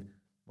 and then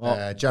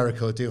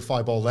Jericho do a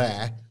fireball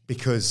there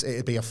because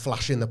it'd be a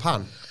flash in the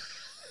pan?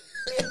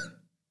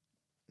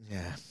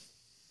 Yeah.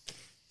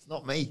 It's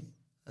not me.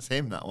 That's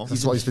him, that one.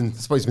 That's what he's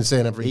been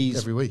saying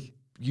every week.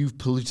 You've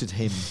polluted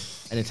him,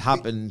 and it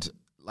happened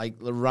like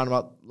around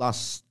about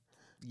last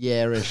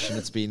year-ish, and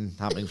it's been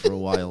happening for a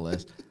while.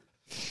 This.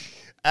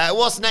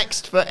 What's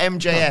next for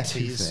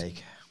MJF?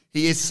 Fake.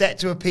 He is set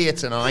to appear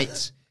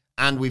tonight,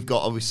 and we've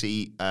got,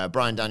 obviously,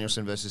 Bryan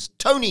Danielson versus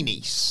Tony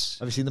Nese.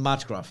 Have you seen the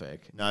match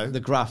graphic? No. The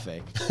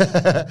graphic.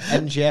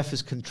 MJF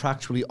is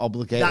contractually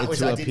obligated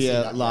to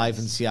appear live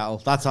in Seattle.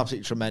 That's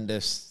absolutely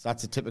tremendous.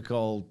 That's a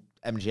typical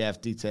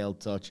MJF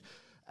detailed touch.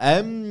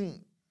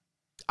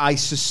 I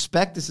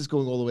suspect this is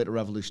going all the way to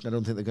Revolution. I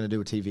don't think they're going to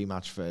do a TV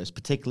match first,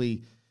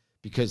 particularly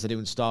because they're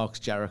doing Starks,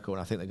 Jericho,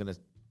 and I think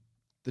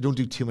they don't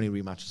do too many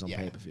rematches on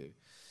pay-per-view.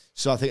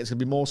 So I think it's going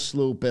to be more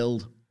slow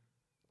build,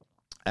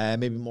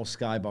 maybe more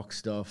Skybox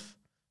stuff.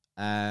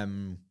 I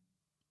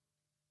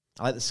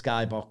like the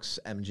Skybox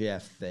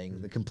MJF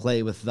thing. They can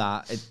play with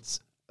that. It's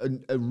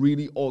a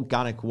really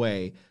organic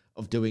way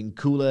of doing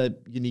cooler,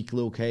 unique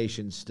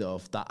location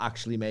stuff that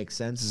actually makes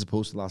sense as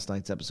opposed to last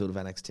night's episode of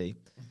NXT.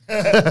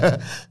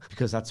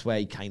 Because that's where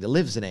he kind of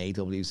lives in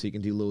AEW, so you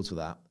can do loads with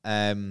that.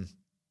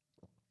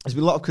 There's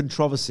been a lot of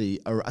controversy.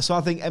 So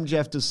I think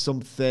MJF does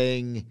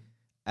something...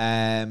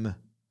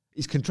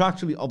 he's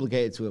contractually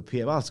obligated to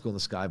appear. Well, let's go in the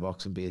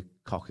Skybox and be a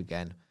cock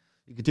again.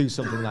 You could do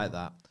something like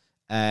that.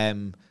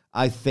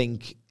 I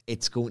think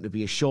it's going to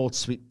be a short,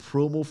 sweet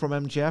promo from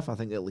MJF. I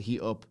think it'll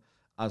heat up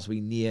as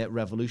we near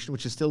Revolution,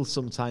 which is still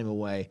some time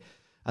away.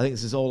 I think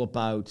this is all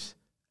about,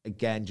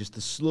 again, just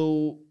the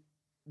slow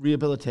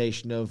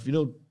rehabilitation of,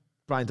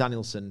 Bryan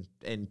Danielson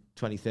in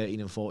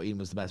 2013 and 14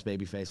 was the best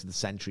babyface of the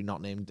century,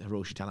 not named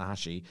Hiroshi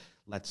Tanahashi.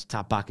 Let's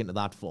tap back into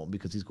that form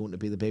because he's going to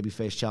be the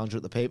babyface challenger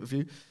at the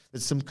pay-per-view.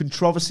 There's some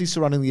controversy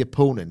surrounding the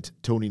opponent,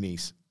 Tony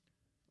Nese.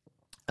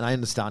 And I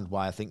understand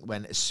why. I think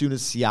as soon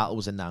as Seattle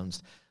was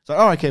announced, it's like,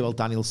 all right, okay, well,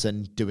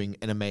 Danielson doing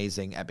an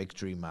amazing epic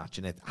dream match.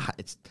 And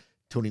it's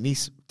Tony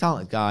Nese,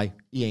 talented guy.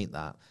 He ain't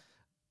that.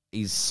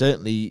 He's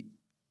certainly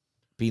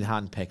been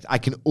handpicked. I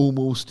can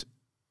almost,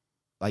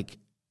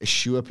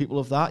 assure people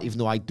of that, even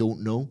though I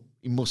don't know.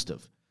 He must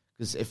have.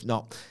 Because if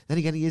not, then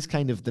again, he is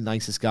kind of the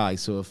nicest guy.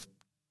 So if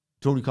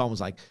Tony Khan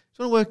was like, do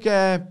you want to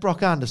work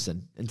Brock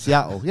Anderson in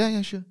Seattle? Yeah,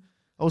 sure.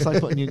 I always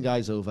like putting young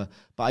guys over.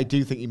 But I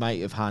do think he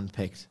might have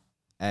handpicked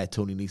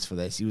Tony Nese for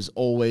this. He was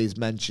always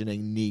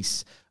mentioning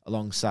Nese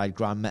alongside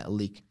Grand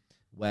Metalik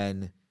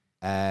when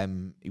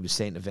he was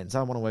saying to Vince,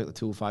 I want to work the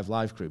 205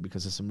 Live crew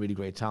because there's some really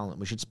great talent.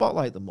 We should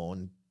spotlight them more.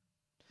 And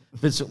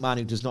Vince McMahon,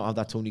 who does not have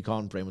that Tony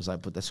Khan brain, was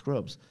like, but they're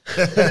scrubs.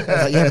 I was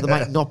like, yeah, but there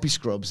might not be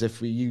scrubs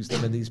if we use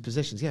them in these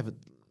positions. Yeah, but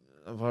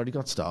I've already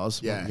got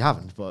stars. Yeah. Mm. Well, you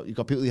haven't, but you've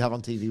got people you have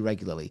on TV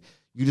regularly.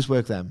 You just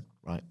work them,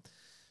 right?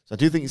 So I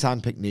do think he's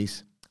handpicked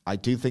Nese. I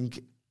do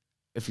think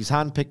if he's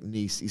handpicked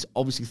Nese, he's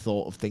obviously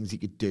thought of things he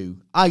could do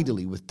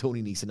idly with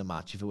Tony Nese in a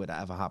match if it were to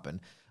ever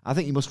happen. I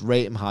think you must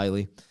rate him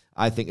highly.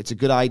 I think it's a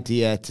good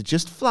idea to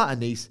just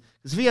flatten Nese,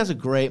 because if he has a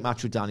great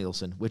match with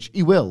Danielson, which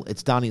he will,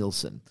 it's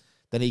Danielson,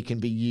 then he can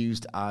be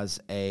used as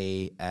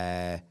a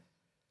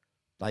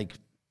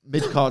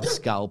mid-card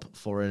scalp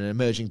for an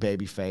emerging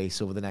baby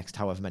face over the next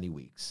however many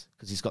weeks,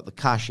 because he's got the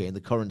cachet and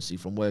the currency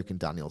from working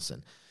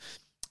Danielson.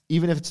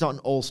 Even if it's not an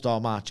all-star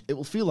match, it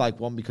will feel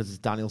like one because it's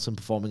Danielson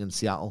performing in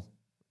Seattle,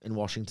 in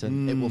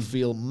Washington. It will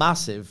feel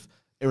massive,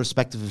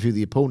 irrespective of who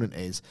the opponent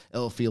is.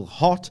 It'll feel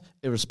hot,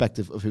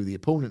 irrespective of who the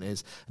opponent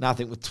is. And I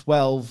think with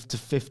 12 to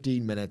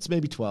 15 minutes,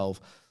 maybe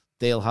 12,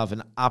 they'll have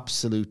an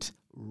absolute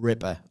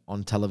ripper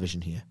on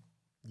television here.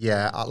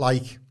 Yeah,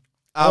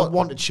 I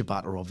wanted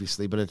Shibata,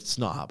 obviously, but it's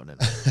not happening.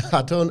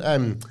 I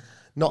don't,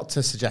 not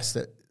to suggest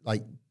that,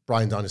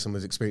 Bryan Danielson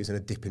was experiencing a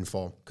dip in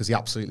form, because he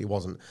absolutely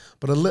wasn't.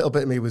 But a little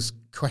bit of me was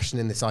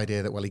questioning this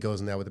idea that, he goes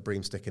in there with a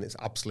broomstick and it's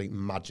absolute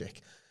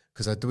magic.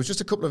 Because there was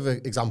just a couple of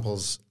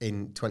examples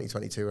in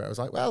 2022 where I was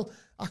like, well,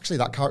 actually,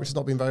 that character's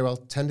not been very well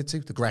tended to.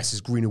 The grass is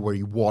greener where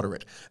you water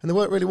it. And they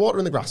weren't really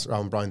watering the grass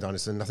around Bryan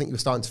Danielson. I think you were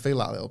starting to feel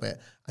that a little bit.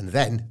 And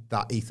then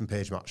that Ethan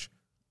Page match,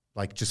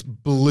 just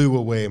blew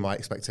away my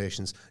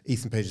expectations.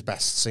 Ethan Page's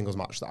best singles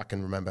match that I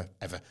can remember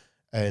ever.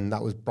 And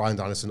that was Bryan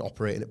Danielson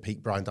operating at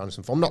peak Bryan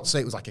Danielson form. Not to say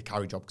it was like a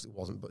carry job, because it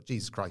wasn't, but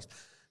Jesus Christ.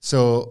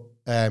 So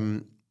I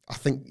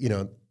think,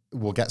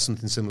 we'll get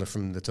something similar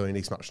from the Tony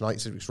Nese match tonight.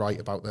 So it's right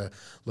about the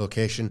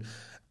location.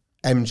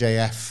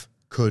 MJF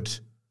could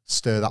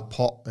stir that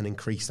pot and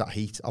increase that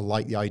heat. I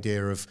like the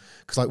idea of,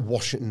 because like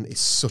Washington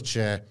is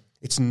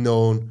it's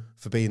known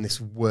for being this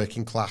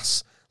working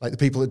class, like the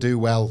people that do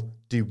well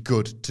do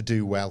good to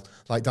do well.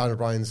 Like Daniel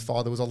Bryan's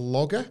father was a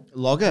logger.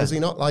 Was he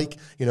not? Like,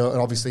 and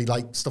obviously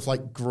like stuff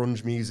like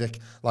grunge music,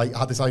 like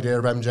had this idea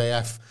of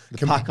MJF.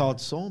 The Packard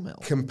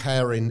Sawmill.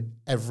 Comparing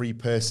every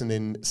person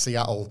in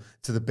Seattle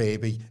to the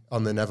baby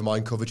on the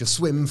Nevermind cover, just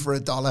swimming for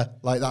 $1,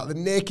 like that. The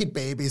naked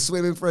baby is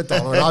swimming for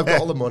 $1 and I've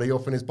got all the money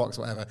up in his box,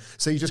 whatever.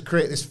 So you just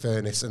create this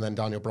furnace, and then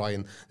Daniel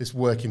Bryan, this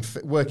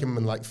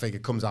workingman-like figure,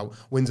 comes out,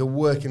 wins a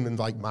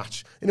workingman-like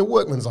match in a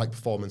workman's-like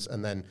performance,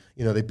 and then,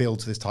 they build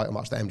to this title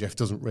match that MJF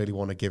doesn't really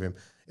want to give him.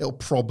 It'll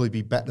probably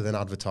be better than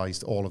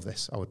advertised, all of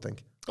this, I would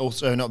think.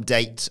 Also, an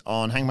update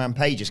on Hangman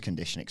Page's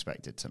condition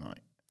expected tonight.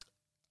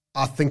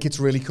 I think it's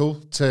really cool,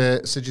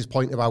 to Sidge's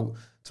point about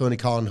Tony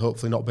Khan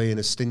hopefully not being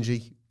as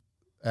stingy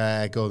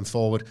going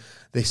forward.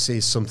 This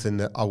is something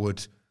that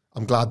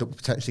I'm glad that we're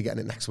potentially getting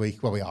it next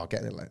week. Well, we are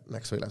getting it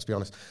next week, let's be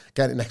honest.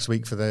 Getting it next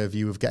week for the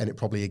view of getting it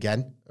probably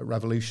again at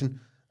Revolution,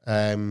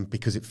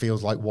 because it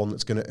feels like one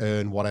that's going to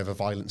earn whatever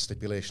violent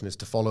stipulation is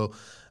to follow.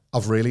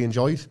 I've really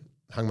enjoyed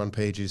Hangman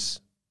Page's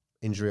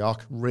injury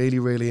arc. Really,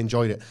 really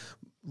enjoyed it.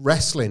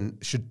 Wrestling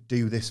should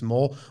do this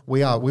more.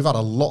 We've had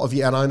a lot of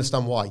years, and I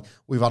understand why.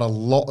 We've had a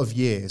lot of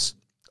years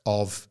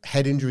of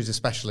head injuries,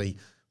 especially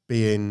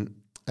being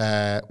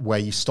where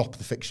you stop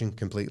the fiction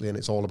completely, and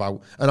it's all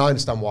about. And I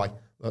understand why.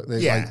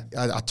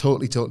 I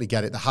totally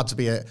get it. There had to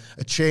be a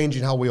change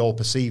in how we all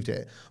perceived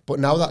it, but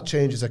now that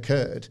change has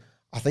occurred,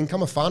 I think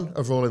I'm a fan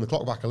of rolling the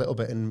clock back a little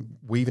bit and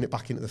weaving it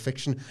back into the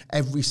fiction.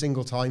 Every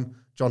single time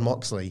Jon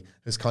Moxley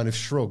has kind of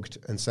shrugged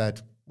and said,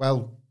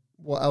 well,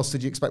 what else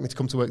did you expect me to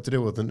come to work to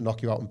do other than to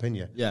knock you out and pin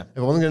you? Yeah. If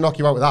I wasn't going to knock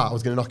you out with that, I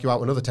was going to knock you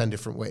out another 10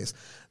 different ways.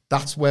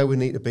 That's where we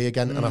need to be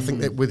again. And I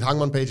think that with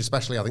Hangman Page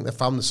especially, I think they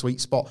found the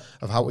sweet spot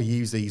of how to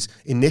use these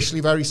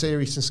initially very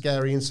serious and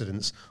scary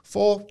incidents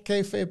for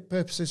kayfabe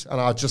purposes. And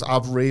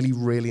I've really,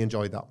 really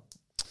enjoyed that.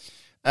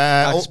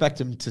 I expect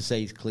him to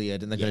say he's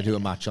cleared and they're going to do a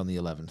match on the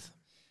 11th.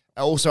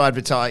 Also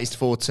advertised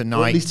for tonight.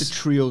 Or at least a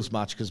trios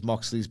match, because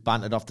Moxley's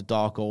bantered off the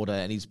Dark Order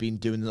and he's been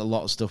doing a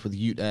lot of stuff with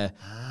Yuta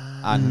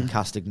and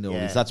Castagnoli.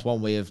 Yeah. So that's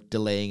one way of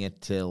delaying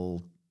it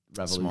till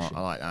Revolution. Smart,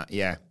 I like that,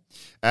 yeah.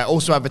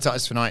 Also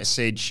advertised tonight,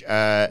 Sidge,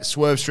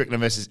 Swerve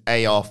Strickland versus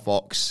AR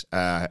Fox.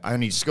 I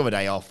only discovered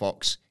AR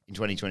Fox in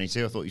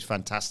 2022. I thought he was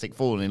fantastic,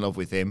 falling in love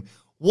with him.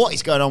 What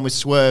is going on with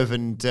Swerve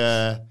and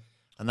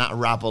that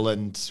rabble,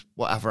 and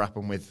whatever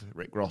happened with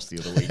Rick Ross the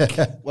other week?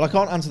 Well, I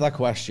can't answer that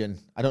question.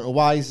 I don't know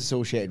why he's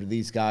associated with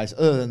these guys,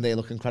 other than they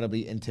look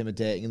incredibly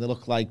intimidating and they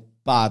look like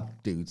bad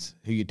dudes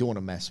who you don't want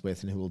to mess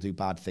with and who will do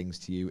bad things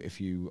to you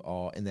if you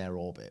are in their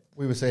orbit.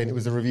 We were saying, it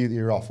was the review that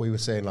you're off, we were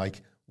saying,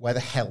 like, where the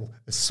hell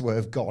has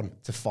Swerve gone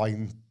to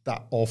find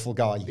that awful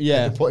guy?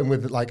 Yeah. And to put him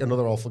with, like,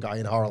 another awful guy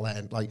in Horror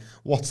Land. Like,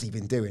 what's he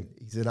been doing?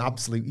 He's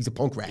a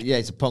punk rat. Yeah,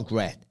 he's a punk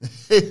rat.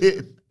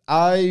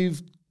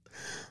 I've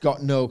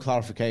got no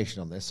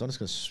clarification on this, so I'm just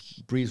going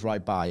to breeze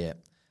right by it.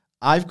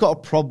 I've got a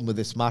problem with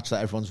this match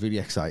that everyone's really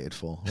excited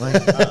for. Right?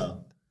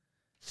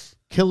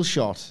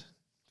 Killshot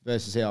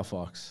versus AR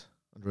Fox,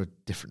 under a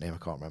different name, I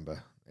can't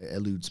remember. It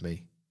eludes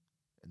me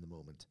in the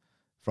moment.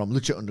 From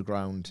Lucha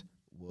Underground,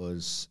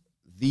 was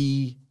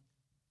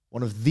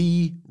one of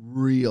the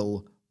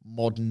real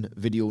modern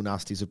video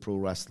nasties of pro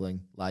wrestling,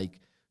 like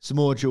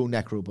Samoa Joe,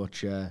 Necro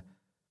Butcher,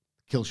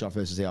 Killshot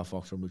versus AR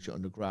Fox from Lucha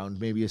Underground,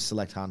 maybe a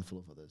select handful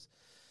of others.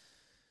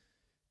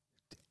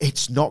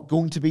 It's not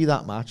going to be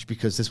that match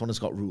because this one has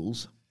got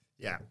rules.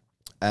 Yeah.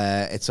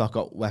 It's not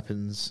got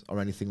weapons or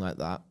anything like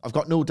that. I've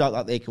got no doubt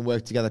that they can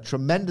work together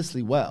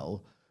tremendously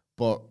well,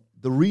 but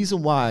the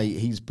reason why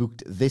he's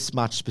booked this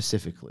match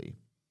specifically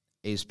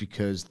is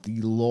because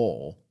the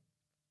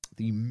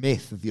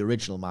myth of the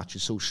original match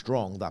is so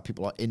strong that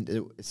people are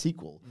into a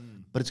sequel,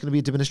 but it's going to be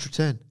a diminished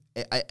return.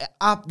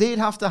 They'd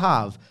have to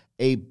have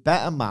a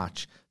better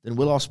match than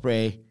Will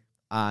Ospreay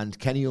and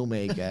Kenny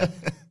Omega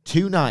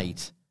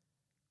tonight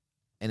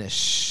in a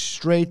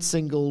straight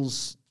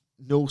singles,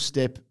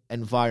 no-stip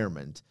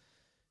environment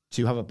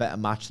to have a better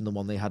match than the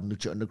one they had in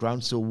Lucha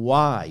Underground. So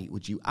why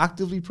would you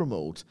actively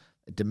promote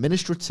a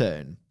diminished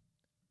return?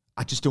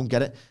 I just don't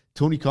get it.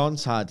 Tony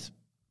Khan's had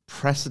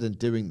precedent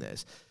doing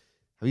this.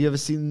 Have you ever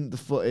seen the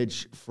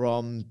footage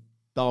from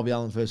Darby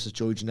Allin versus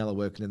Joey Janela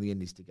working in the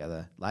Indies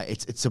together? Like,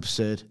 it's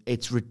absurd.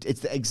 It's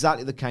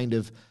exactly the kind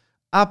of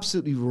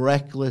absolutely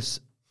reckless,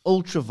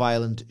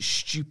 ultra-violent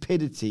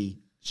stupidity,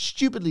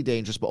 stupidly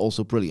dangerous, but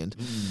also brilliant,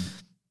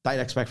 that I'd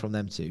expect from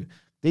them too.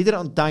 They did it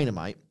on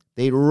Dynamite.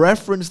 They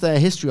referenced their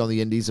history on the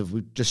Indies of,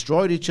 we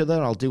destroyed each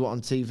other, I'll do it on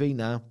TV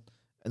now.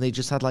 And they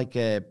just had like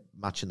a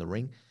match in the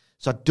ring.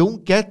 So I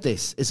don't get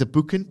this as a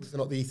booking. Was it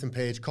not the Ethan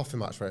Page coffin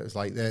match where it was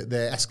like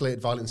the escalated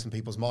violence in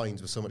people's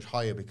minds was so much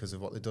higher because of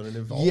what they'd done in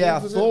Involved? Yeah, I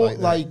thought it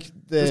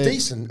was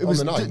decent. It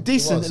was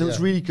decent, and it was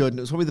really good, and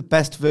it was probably the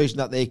best version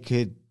that they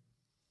could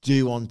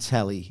do on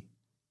telly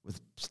with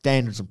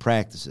standards and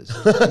practices.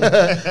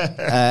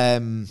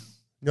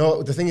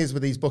 No, the thing is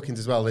with these bookings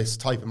as well, this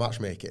type of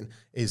matchmaking,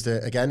 is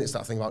that, again, it's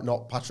that thing about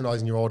not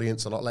patronising your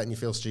audience or not letting you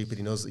feel stupid.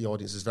 He knows that the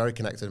audience is very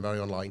connected and very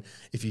online.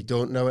 If you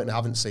don't know it and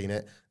haven't seen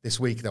it, this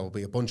week there will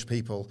be a bunch of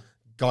people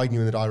guiding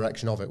you in the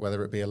direction of it,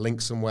 whether it be a link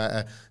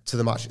somewhere to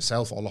the match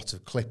itself or lots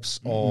of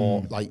clips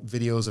or like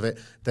videos of it.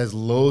 There's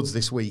loads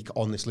this week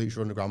on this Lucha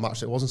Underground match.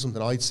 So it wasn't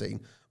something I'd seen,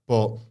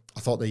 but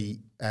I thought the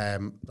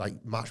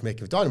like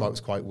matchmaking of Dynamite was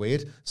quite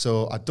weird.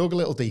 So I dug a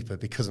little deeper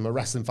because I'm a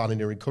wrestling fan and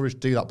you're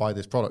encouraged to do that by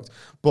this product.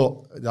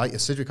 But like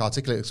as Cedric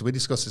articulated, so we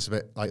discussed this a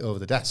bit like over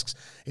the desks,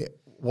 it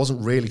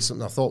wasn't really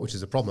something I thought, which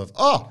is a problem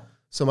of,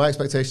 so my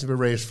expectations were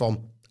raised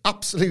from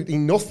absolutely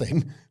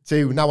nothing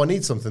to now I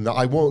need something that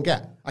I won't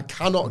get. I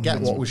cannot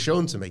get what was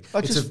shown to me.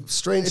 It's a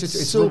strange,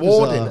 it's so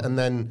rewarding, bizarre. And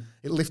then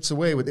it lifts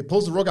away it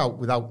pulls the rug out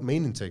without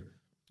meaning to.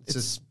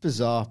 It's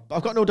bizarre.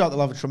 I've got no doubt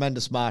they'll have a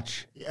tremendous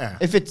match. Yeah.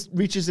 If it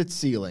reaches its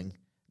ceiling,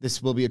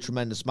 this will be a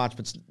tremendous match,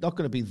 but it's not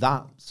going to be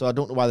that. So I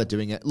don't know why they're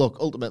doing it. Look,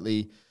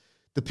 ultimately,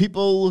 the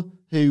people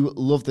who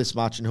love this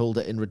match and hold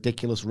it in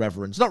ridiculous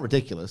reverence, not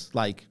ridiculous,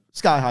 like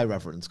sky-high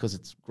reverence, because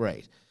it's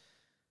great,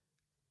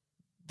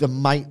 they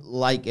might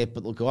like it,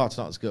 but they'll go, it's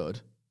not as good.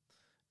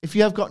 If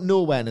you have got no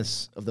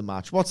awareness of the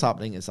match, what's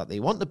happening is that they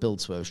want to build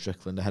Swerve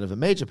Strickland ahead of a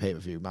major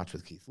pay-per-view match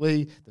with Keith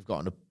Lee. They've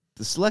got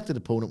the selected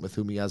opponent with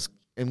whom he has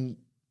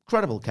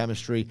incredible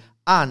chemistry,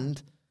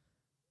 and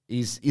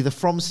he's either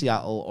from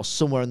Seattle or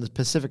somewhere in the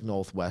Pacific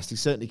Northwest. He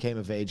certainly came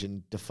of age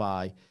in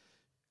Defy,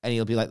 and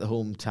he'll be like the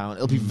hometown.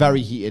 It'll be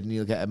very heated, and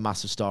he'll get a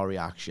massive star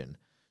reaction.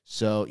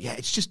 So, yeah,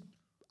 it's just,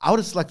 I would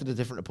have selected a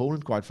different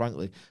opponent, quite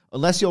frankly.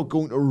 Unless you're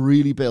going to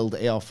really build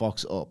AR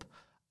Fox up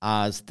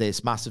as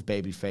this massive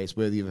babyface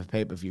worthy of a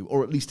pay-per-view,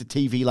 or at least a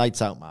TV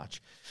lights-out match.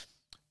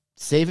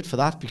 Save it for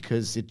that,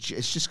 because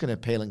it's just going to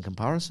pale in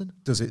comparison.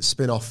 Does it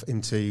spin off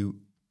into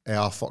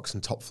AR Fox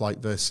and Top Flight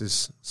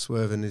versus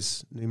Swerve and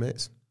his new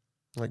mates?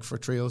 Like for a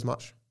trios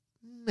match?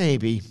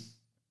 Maybe.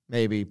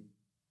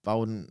 I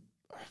wouldn't,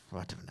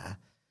 I don't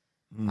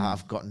know.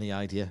 I've gotten the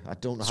idea. I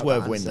don't know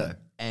Swerve how to win, though.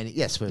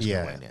 Yes, Swerve's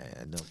going to win,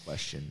 yeah, no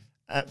question.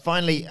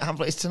 Finally,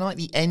 Hamlet, is tonight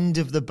the end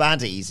of the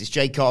baddies? It's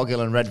Jade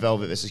Cargill and Red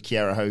Velvet versus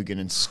Kiera Hogan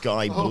and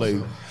Sky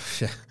Blue.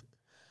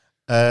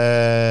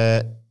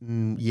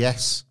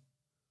 Yes.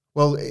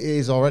 Well, it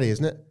is already,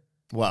 isn't it?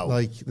 Well,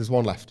 like there's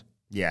one left.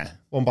 Yeah,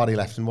 one baddie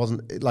left, and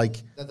wasn't like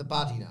they're the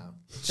baddie now.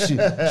 She's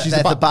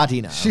the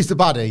baddie now. She's the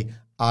baddie,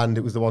 and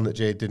it was the one that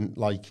Jade didn't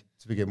like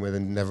to begin with,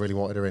 and never really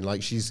wanted her in.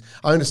 Like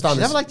I understand.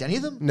 She never liked any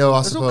of them. No,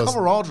 There's no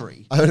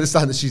camaraderie. I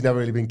understand that she's never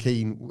really been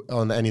keen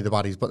on any of the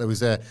baddies, but there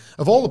was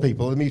of all the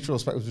people, the mutual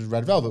respect was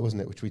Red Velvet,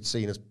 wasn't it? Which we'd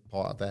seen as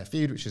part of their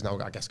feud, which is now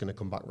I guess going to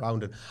come back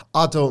round. And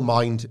I don't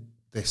mind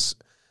this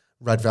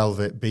Red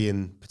Velvet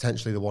being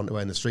potentially the one to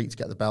win the street to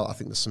get the belt. I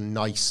think there's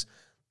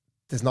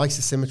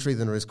nicer symmetry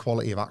than there is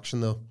quality of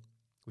action though,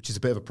 which is a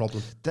bit of a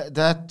problem.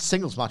 That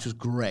singles match was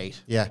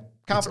great. Yeah.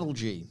 Capital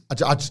G. I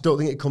just don't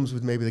think it comes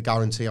with maybe the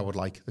guarantee I would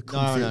like. The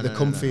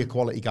comfy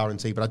quality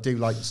guarantee, but I do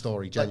like the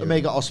story,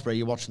 genuinely. Like Omega Ospreay,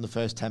 you're watching the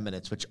first 10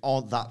 minutes, which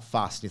aren't that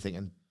fast, and you're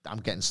thinking, I'm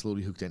getting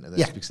slowly hooked into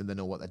this because they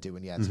know what they're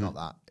doing. Yeah, it's not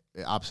that.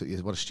 It absolutely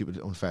is. What a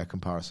stupid, unfair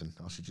comparison.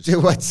 I should just...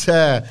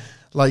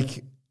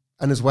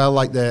 And as well,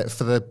 like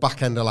for the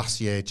back end of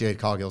last year, Jade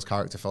Cargill's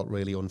character felt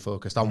really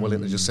unfocused. I'm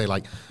willing to just say,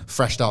 like,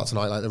 fresh start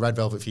tonight. Like the Red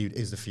Velvet feud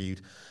is the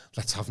feud.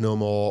 Let's have no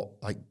more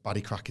like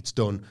baddie crack. It's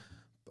done.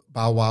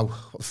 Bow Wow,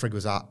 what the frig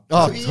was that?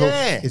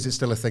 Is it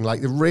still a thing?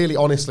 Like, really,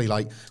 honestly,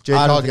 like Jade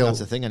Cargill. I don't think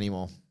that's a thing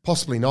anymore.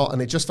 Possibly not.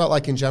 And it just felt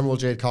like, in general,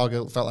 Jade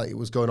Cargill felt like it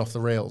was going off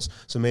the rails.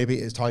 So maybe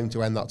it's time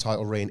to end that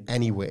title reign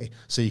anyway.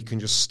 So you can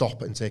just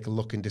stop and take a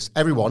look and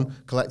everyone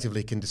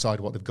collectively can decide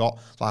what they've got.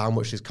 Like, how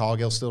much is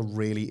Cargill still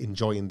really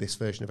enjoying this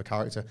version of a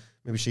character?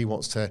 Maybe she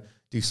wants to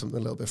do something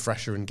a little bit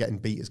fresher, and getting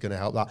beat is going to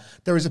help that.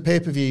 There is a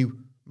pay-per-view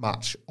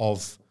match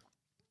of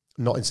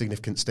not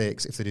insignificant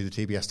stakes if they do the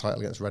TBS title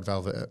against Red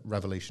Velvet at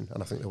Revolution,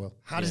 and I think they will.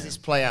 How does this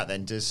play out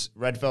then? Does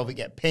Red Velvet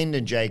get pinned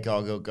and Jade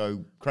Cargill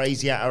go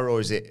crazy at her, or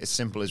is it as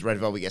simple as Red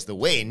Velvet gets the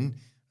win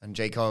and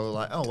Jade Cargill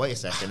like, oh, wait a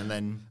second, and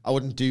then... I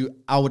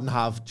wouldn't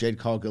have Jade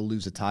Cargill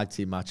lose a tag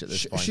team match at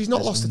this point. She's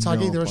not lost a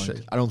tag either, has she?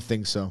 I don't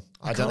think so.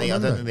 I don't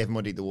think they've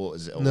muddied the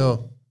waters at all.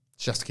 No.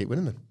 She has to keep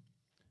winning then.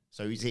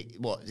 So is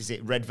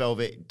it Red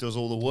Velvet does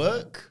all the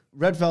work?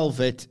 Red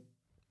Velvet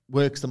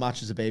works the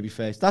match as a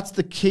babyface. That's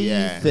the key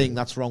thing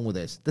that's wrong with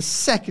this. The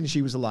second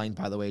she was aligned,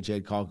 by the way,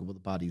 Jade Cargill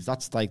with the baddies,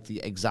 that's like the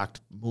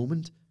exact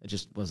moment. It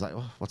just was like,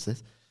 oh, what's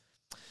this?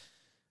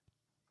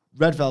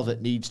 Red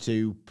Velvet needs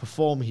to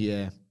perform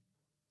here.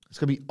 It's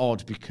going to be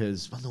odd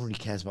because no one really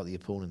cares about the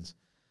opponents.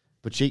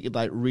 But she could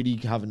like really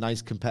have a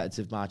nice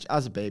competitive match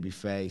as a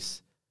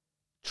babyface,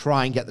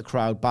 try and get the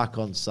crowd back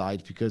on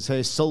side, because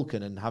her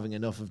sulking and having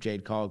enough of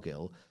Jade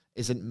Cargill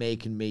isn't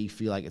making me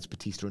feel like it's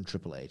Batista and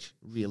Triple H.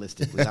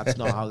 Realistically, that's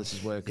not how this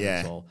is working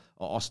at all.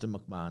 Or Austin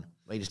McMahon.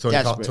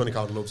 Tony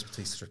Khan loves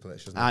Batista Triple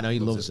H, doesn't he? I know, he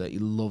loves it. He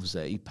loves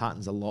it. He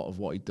patterns a lot of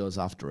what he does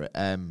after it.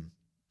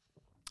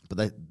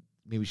 But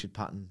maybe we should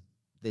pattern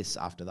this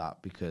after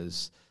that,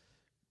 because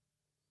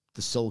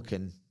the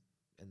sulking,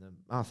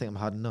 I think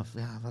I've had enough.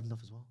 Yeah, I've had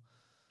enough as well.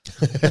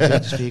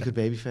 Just be a good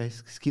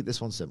babyface. Just keep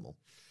this one simple.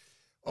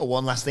 Oh,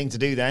 one last thing to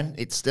do then.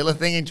 It's still a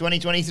thing in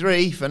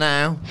 2023 for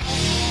now.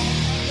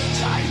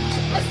 It's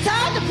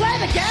time to play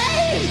the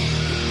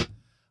game!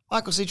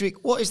 Michael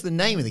Sidgwick, what is the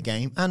name of the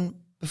game? And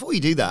before you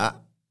do that,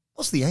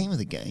 what's the aim of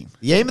the game?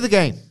 The aim of the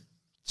game,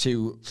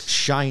 to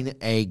shine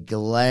a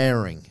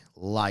glaring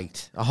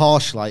light, a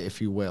harsh light,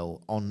 if you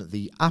will, on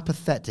the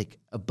apathetic,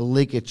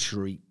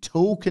 obligatory,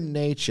 token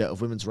nature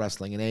of women's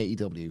wrestling in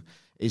AEW,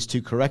 is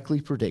to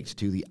correctly predict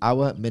to the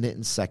hour, minute,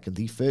 and second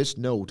the first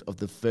note of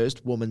the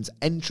first woman's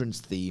entrance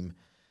theme.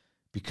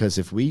 Because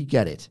if we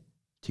get it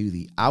to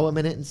the hour,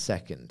 minute, and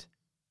second,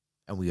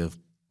 and we have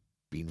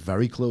been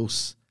very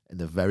close in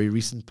the very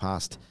recent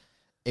past,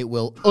 it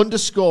will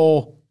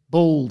underscore,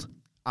 bold,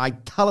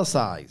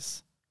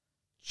 italicize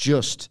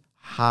just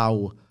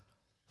how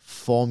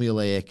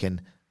formulaic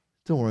and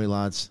don't worry,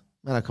 lads,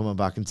 men are coming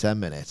back in 10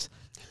 minutes.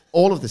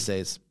 All of this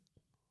is,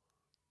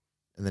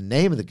 and the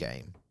name of the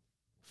game,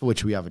 for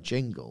which we have a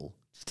jingle,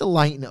 just to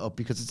lighten it up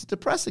because it's a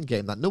depressing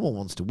game that no one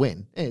wants to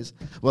win, is,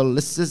 well,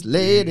 this is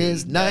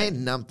ladies' night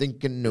and I'm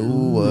thinking, no,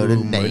 what a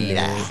night.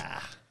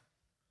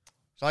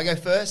 Shall I go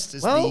first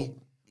as Well, the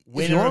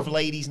winner of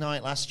Ladies'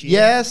 Night last year?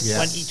 Yes.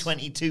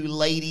 2022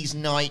 Ladies'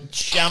 Night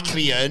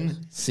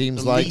champion.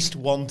 Seems the like- least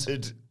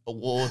wanted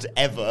award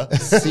ever.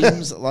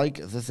 Seems like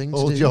the thing to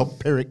Hold do. your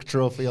Pyrrhic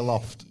trophy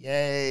aloft.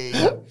 Yay.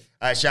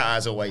 Shout out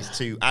as always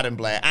to Adam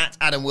Blair at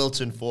Adam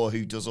Wilton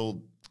who does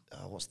all,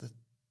 what's the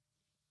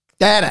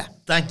Data.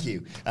 Thank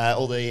you.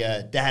 All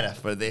the data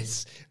for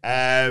this.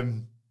 So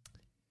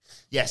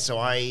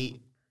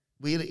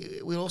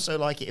we also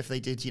like it if they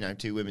did,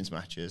 2 women's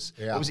matches.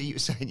 Yeah. What was it you were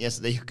saying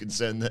yesterday? You're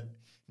concerned that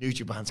New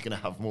Japan's going to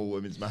have more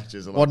women's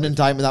matches. What an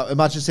indictment that.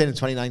 Imagine saying in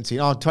 2019,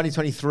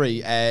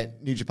 2023,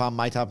 New Japan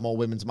might have more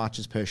women's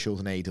matches per show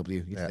than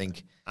AEW, you'd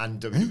think.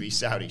 And WWE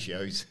Saudi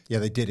shows. Yeah,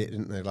 they did it,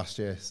 didn't they, last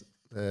year?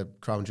 The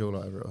Crown Jewel or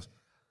whatever it was.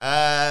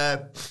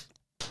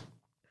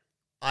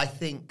 I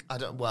think,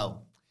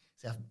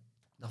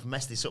 I've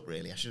messed this up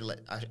really.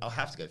 I'll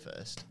have to go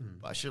first.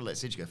 But I should have let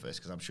Sidge go first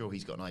because I'm sure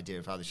he's got an idea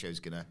of how the show's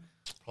going to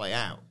play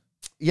out.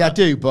 Yeah, I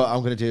do, but I'm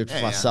going to do it for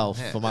Yeah, myself,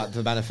 yeah. for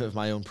the benefit of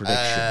my own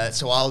prediction.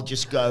 So I'll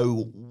just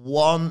go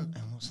one.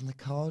 What's on the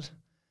card?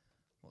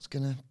 What's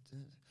gonna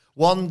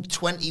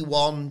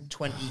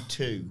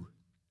 121-22.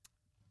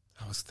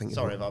 I was thinking.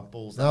 Sorry if I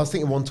balls. No, I was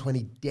thinking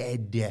 120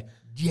 dead. Yeah.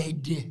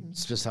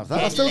 Let's just have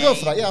that. I'll still go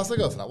for that. Yeah, I'll still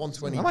go for that.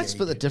 120. I might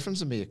split the difference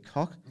and be a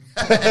cock.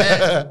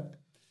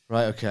 Right,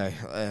 okay.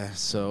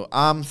 So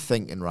I'm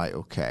thinking,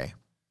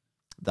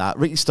 that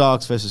Ricky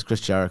Starks versus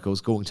Chris Jericho is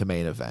going to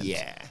main event.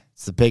 Yeah.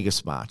 It's the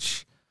biggest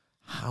match.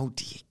 How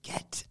do you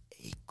get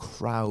a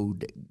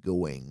crowd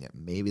going?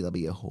 Maybe there'll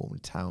be a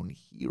hometown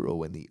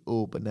hero in the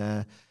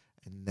opener.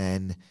 And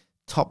then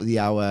top of the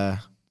hour,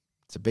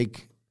 it's a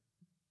big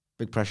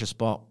pressure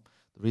spot.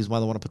 The reason why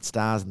they want to put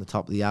stars in the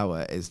top of the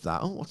hour is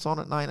that, what's on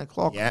at 9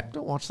 o'clock? Yeah.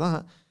 Don't watch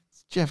that.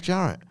 It's Jeff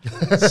Jarrett.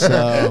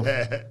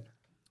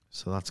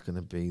 So that's going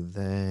to be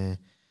there.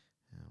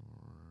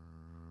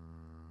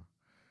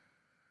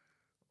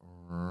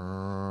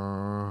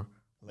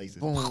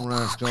 Boom,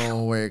 let's go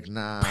awake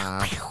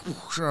now.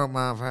 Show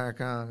my back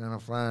out in a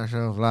flash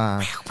of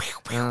light.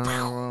 On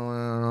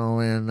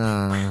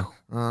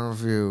a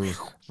fuse,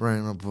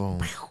 bring the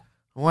boom.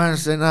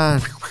 Wednesday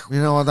night, you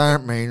know what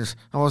that means?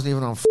 I wasn't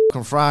even on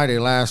fucking Friday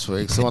last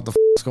week, so what the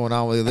is going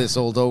on with this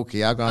old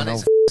Okie? I got no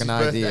fucking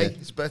idea. It's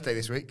his birthday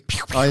this week.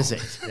 Oh, is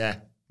it? Yeah.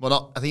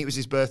 Well, I think it was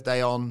his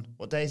birthday on,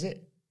 what day is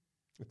it?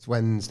 It's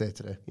Wednesday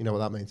today. You know what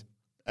that means?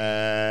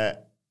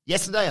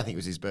 Yesterday, I think it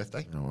was his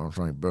birthday. No, I'm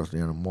saying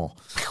birthday anymore.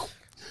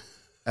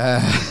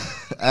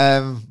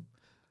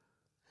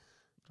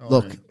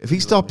 Look, if he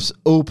stops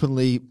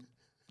openly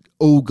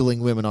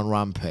ogling women on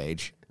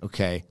Rampage,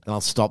 okay, then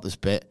I'll stop this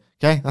bit.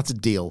 Okay, that's a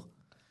deal.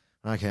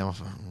 Okay,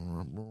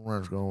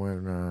 let's go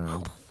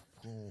in.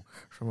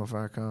 Some of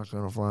our cars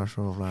gonna flash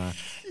of light.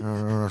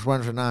 It's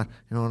Wednesday night.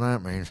 You know what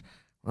that means?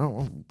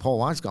 Well, Paul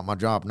White's got my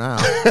job now.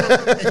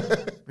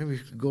 Maybe we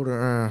could go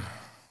to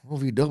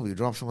OVW,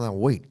 drop some of that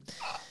weight.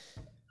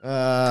 Do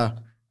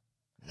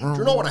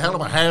you know what a hell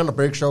of a hand a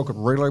Big Show could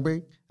really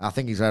be? I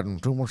think he's adding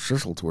too much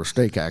sizzle to her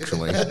steak,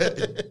 actually.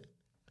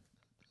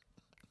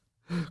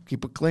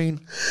 Keep it clean.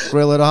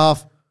 Grill it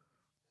off.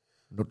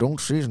 No, don't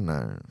season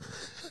that.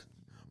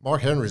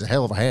 Mark Henry's a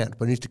hell of a hand,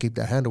 but he needs to keep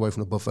that hand away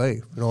from the buffet.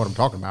 You know what I'm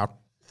talking about?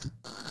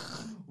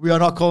 We are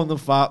not calling them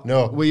fat.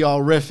 No. We are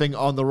riffing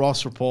on the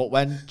Ross report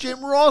when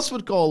Jim Ross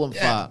would call them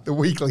fat. The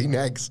weekly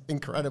negs.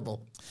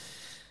 Incredible.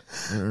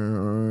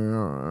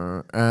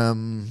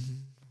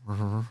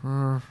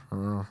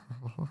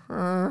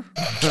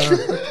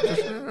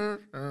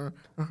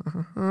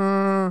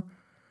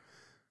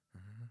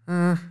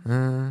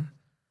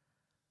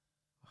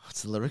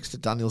 What's the lyrics to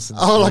Danielson's?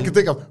 All I can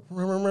think of.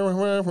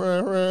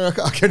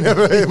 I can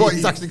never hear what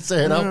he's actually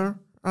saying now.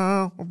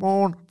 I was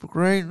born for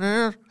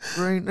greatness,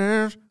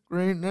 greatness,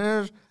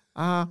 greatness.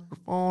 I was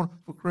born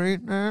for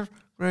greatness,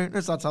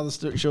 greatness. That's how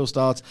the show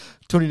starts.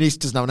 Tony Nese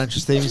doesn't have an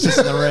entrance theme. He's just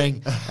in the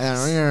ring.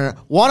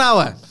 1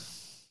 hour.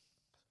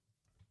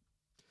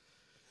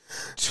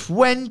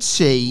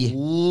 25.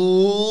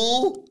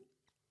 Ooh.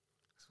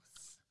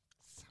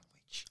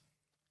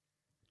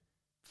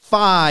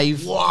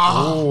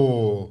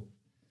 Oh.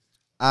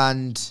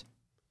 And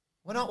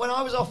When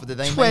I was offered the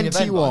main event, by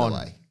the 21.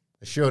 way.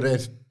 I sure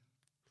did.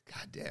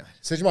 God damn it.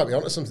 So you might be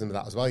onto something with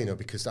that as well, you know,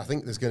 because I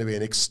think there's going to be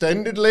an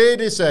extended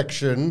lady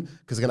section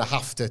because they're going to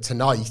have to,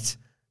 tonight,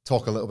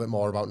 talk a little bit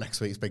more about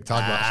next week's big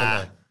tag match,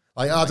 aren't they?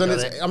 Like,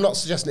 I'm not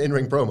suggesting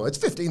in-ring promo. It's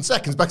 15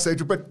 seconds backstage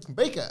with Britt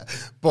Baker.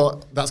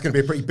 But that's going to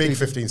be a pretty big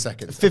 15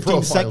 seconds.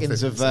 15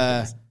 seconds of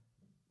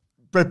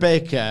Britt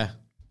Baker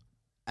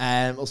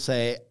will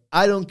say,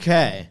 I don't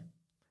care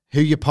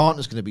who your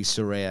partner's going to be,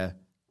 Saraya,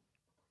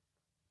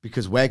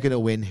 because we're going to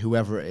win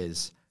whoever it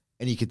is.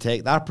 And you can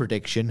take that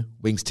prediction,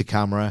 wings to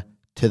camera,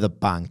 to the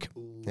bank.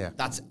 Yeah.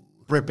 That's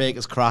Britt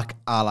Baker's crack,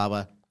 all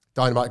our.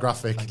 Dynamite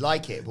graphic. I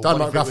like it. But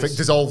Dynamite graphic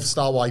dissolves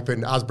Star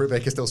Wiping as Britt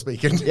Baker's still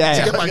speaking. Yeah,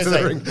 to get back to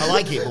the ring. I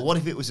like it, but what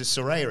if it was a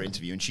Saraya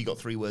interview and she got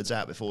 3 words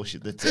out before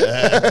Britt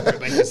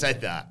Baker said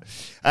that?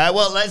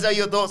 Well, let us know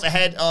your thoughts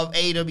ahead of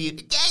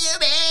AEW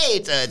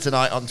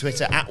tonight on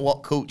Twitter at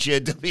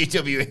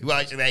WhatCultureWWE.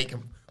 Right, you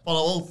can follow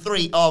all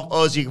 3 of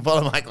us. You can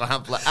follow Michael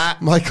Hamflett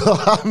at Michael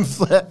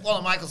Hamflett.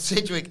 Follow Michael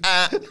Sidgwick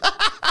at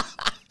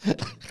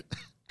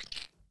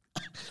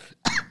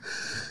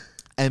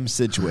M.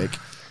 Sidgwick.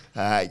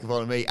 You can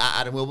follow me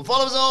at Adam Wilbur.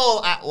 Follow us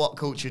all at What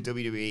Culture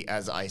WWE.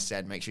 As I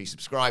said, make sure you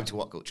subscribe to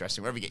What Culture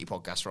Wrestling, wherever you get your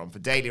podcasts from, for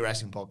daily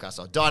wrestling podcasts.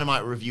 Our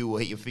Dynamite review will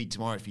hit your feed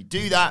tomorrow if you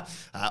do that.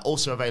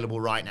 Also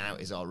available right now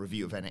is our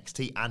review of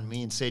NXT, and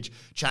me and Sidge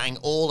chatting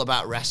all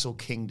about Wrestle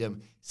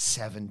Kingdom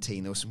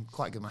 17. There were some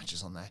quite good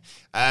matches on there.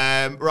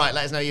 Right,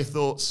 let us know your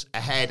thoughts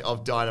ahead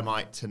of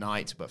Dynamite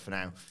tonight. But for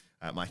now,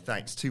 my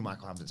thanks to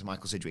Michael Hamflett and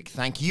Michael Sidgwick.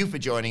 Thank you for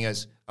joining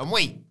us, and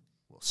we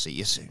will see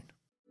you soon.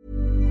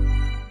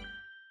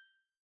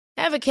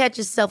 Ever catch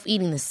yourself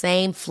eating the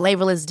same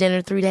flavorless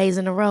dinner 3 days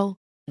in a row?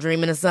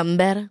 Dreaming of something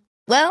better?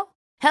 Well,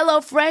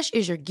 HelloFresh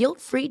is your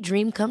guilt-free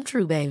dream come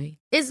true, baby.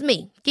 It's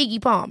me,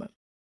 Keke Palmer.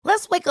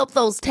 Let's wake up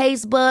those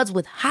taste buds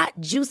with hot,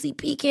 juicy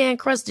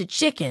pecan-crusted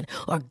chicken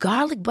or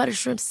garlic butter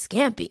shrimp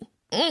scampi.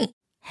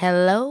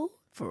 Hello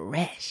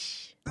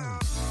Fresh.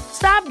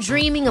 Stop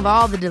dreaming of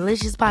all the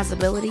delicious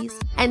possibilities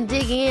and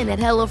dig in at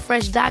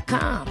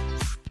HelloFresh.com.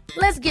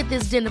 Let's get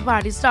this dinner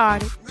party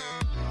started.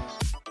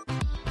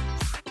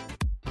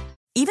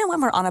 Even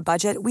when we're on a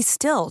budget, we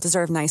still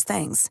deserve nice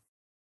things.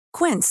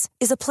 Quince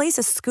is a place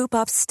to scoop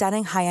up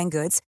stunning high-end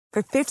goods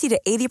for 50 to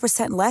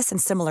 80% less than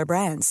similar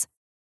brands.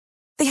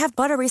 They have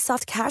buttery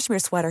soft cashmere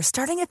sweaters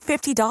starting at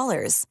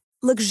 $50,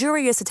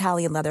 luxurious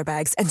Italian leather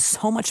bags, and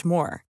so much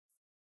more.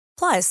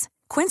 Plus,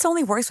 Quince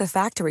only works with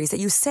factories that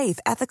use safe,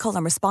 ethical,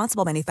 and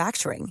responsible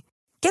manufacturing.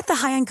 Get the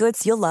high-end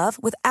goods you'll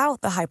love without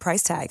the high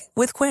price tag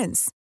with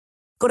Quince.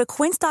 Go to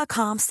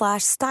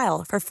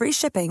quince.com/style for free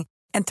shipping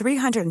and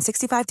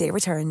 365-day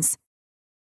returns.